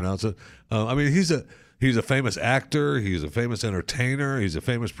 however you pronounce it, I mean, he's a famous actor. He's a famous entertainer. He's a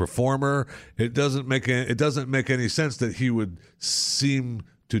famous performer. It doesn't make any sense that he would seem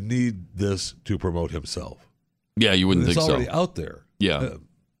to need this to promote himself. Yeah, you wouldn't think so. It's already out there. Yeah,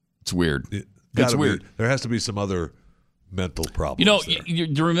 it's weird. It's weird. There has to be some other mental problems.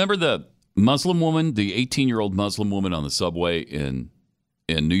 You remember the Muslim woman, the 18-year-old Muslim woman on the subway in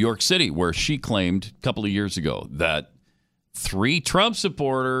New York City, where she claimed a couple of years ago that 3 Trump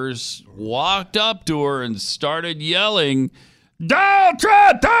supporters walked up to her and started yelling, Donald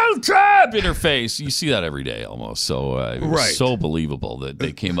Trump in her face. You see that every day almost. So it was so believable that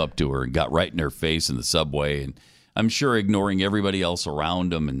they came up to her and got right in her face in the subway, and I'm sure ignoring everybody else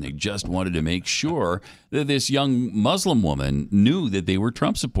around them, and they just wanted to make sure that this young Muslim woman knew that they were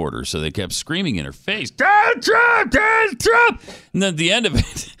Trump supporters, so they kept screaming in her face, Donald Trump, Donald Trump! And then at the end of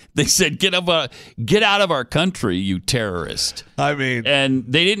it, they said, get out of our country, you terrorist. I mean... And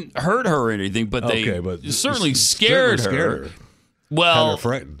they didn't hurt her or anything, but they certainly scared her. Well, had her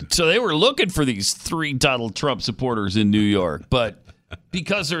frightened. So they were looking for these 3 Donald Trump supporters in New York, but...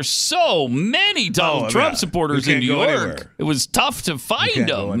 Because there's so many Donald Trump supporters in New York, it was tough to find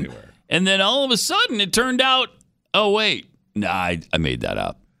them. And then all of a sudden, it turned out, oh, wait. Nah, I made that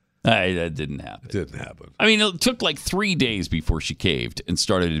up. That didn't happen. It didn't happen. I mean, it took like 3 days before she caved and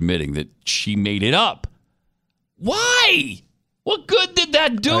started admitting that she made it up. Why? What good did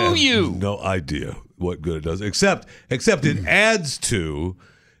that do you? No idea what good it does, except it adds to...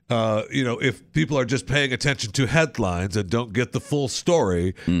 if people are just paying attention to headlines and don't get the full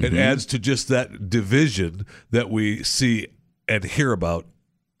story, it adds to just that division that we see and hear about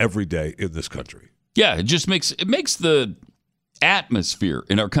every day in this country. Yeah, it makes the atmosphere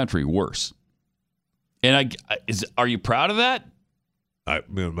in our country worse. And are you proud of that?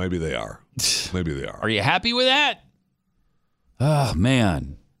 Maybe they are. Maybe they are. Are you happy with that? Oh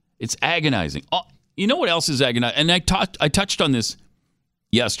man, it's agonizing. Oh, you know what else is agonizing? And I touched on this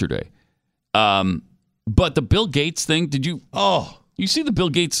yesterday. But the Bill Gates thing, did you you see the Bill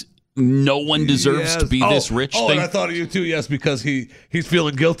Gates no one deserves to be this rich thing? And I thought of you too, yes, because he's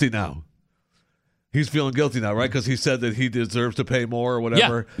feeling guilty now. He's feeling guilty now, right? Because he said that he deserves to pay more or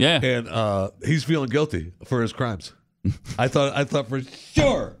whatever. Yeah. And he's feeling guilty for his crimes. I thought for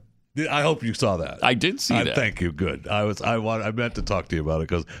sure. I hope you saw that. I did see that. Thank you. Good. I meant to talk to you about it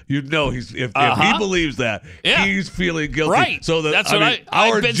because if he believes that, he's feeling guilty. Right. So that's what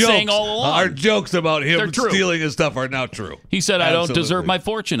I've been saying all along. Our jokes about him stealing his stuff are now true. He said, "I don't deserve my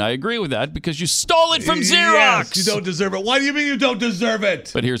fortune." I agree with that because you stole it from Xerox. Yes, you don't deserve it. Why do you mean you don't deserve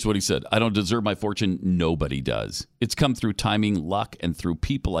it? But here's what he said: "I don't deserve my fortune. Nobody does. It's come through timing, luck, and through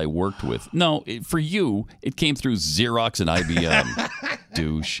people I worked with. No, for you, it came through Xerox and IBM."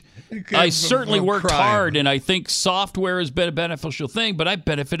 Douche. I certainly worked hard, and I think software has been a beneficial thing, but I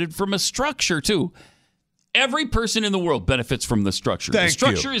benefited from a structure, too. Every person in the world benefits from the structure. The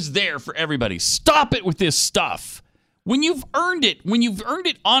structure is there for everybody. Stop it with this stuff. When you've earned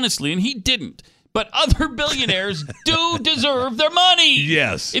it honestly, and he didn't, but other billionaires do deserve their money.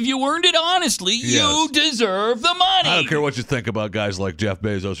 Yes. If you earned it honestly, you deserve the money. I don't care what you think about guys like Jeff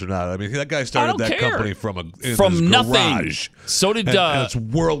Bezos or not. I mean, that guy started that company from his nothing. Garage. So did and it's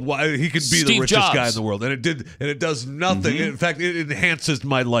worldwide. He could be Steve the richest Jobs. guy in the world, and it does nothing. In fact, it enhances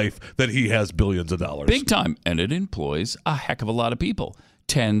my life that he has billions of dollars. Big time, and it employs a heck of a lot of people,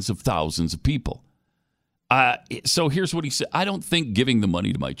 tens of thousands of people. So here's what he said. I don't think giving the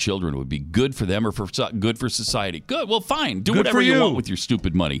money to my children would be good for them or good for society. Good. Well, fine. Do whatever you want with your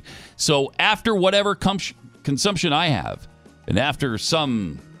stupid money. So after whatever consumption I have, and after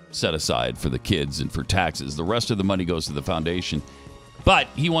some set aside for the kids and for taxes, the rest of the money goes to the foundation. But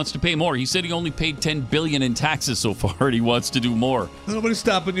he wants to pay more. He said he only paid $10 billion in taxes so far, and he wants to do more. Nobody's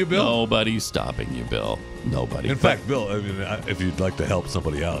stopping you, Bill. Nobody's stopping you, Bill. Nobody. In fact, Bill, I mean, if you'd like to help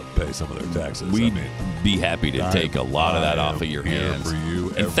somebody out, pay some of their taxes. We'd be happy to take a lot of that off of your hands. For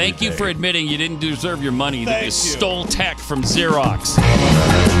you and thank you for admitting you didn't deserve your money, that you stole tech from Xerox.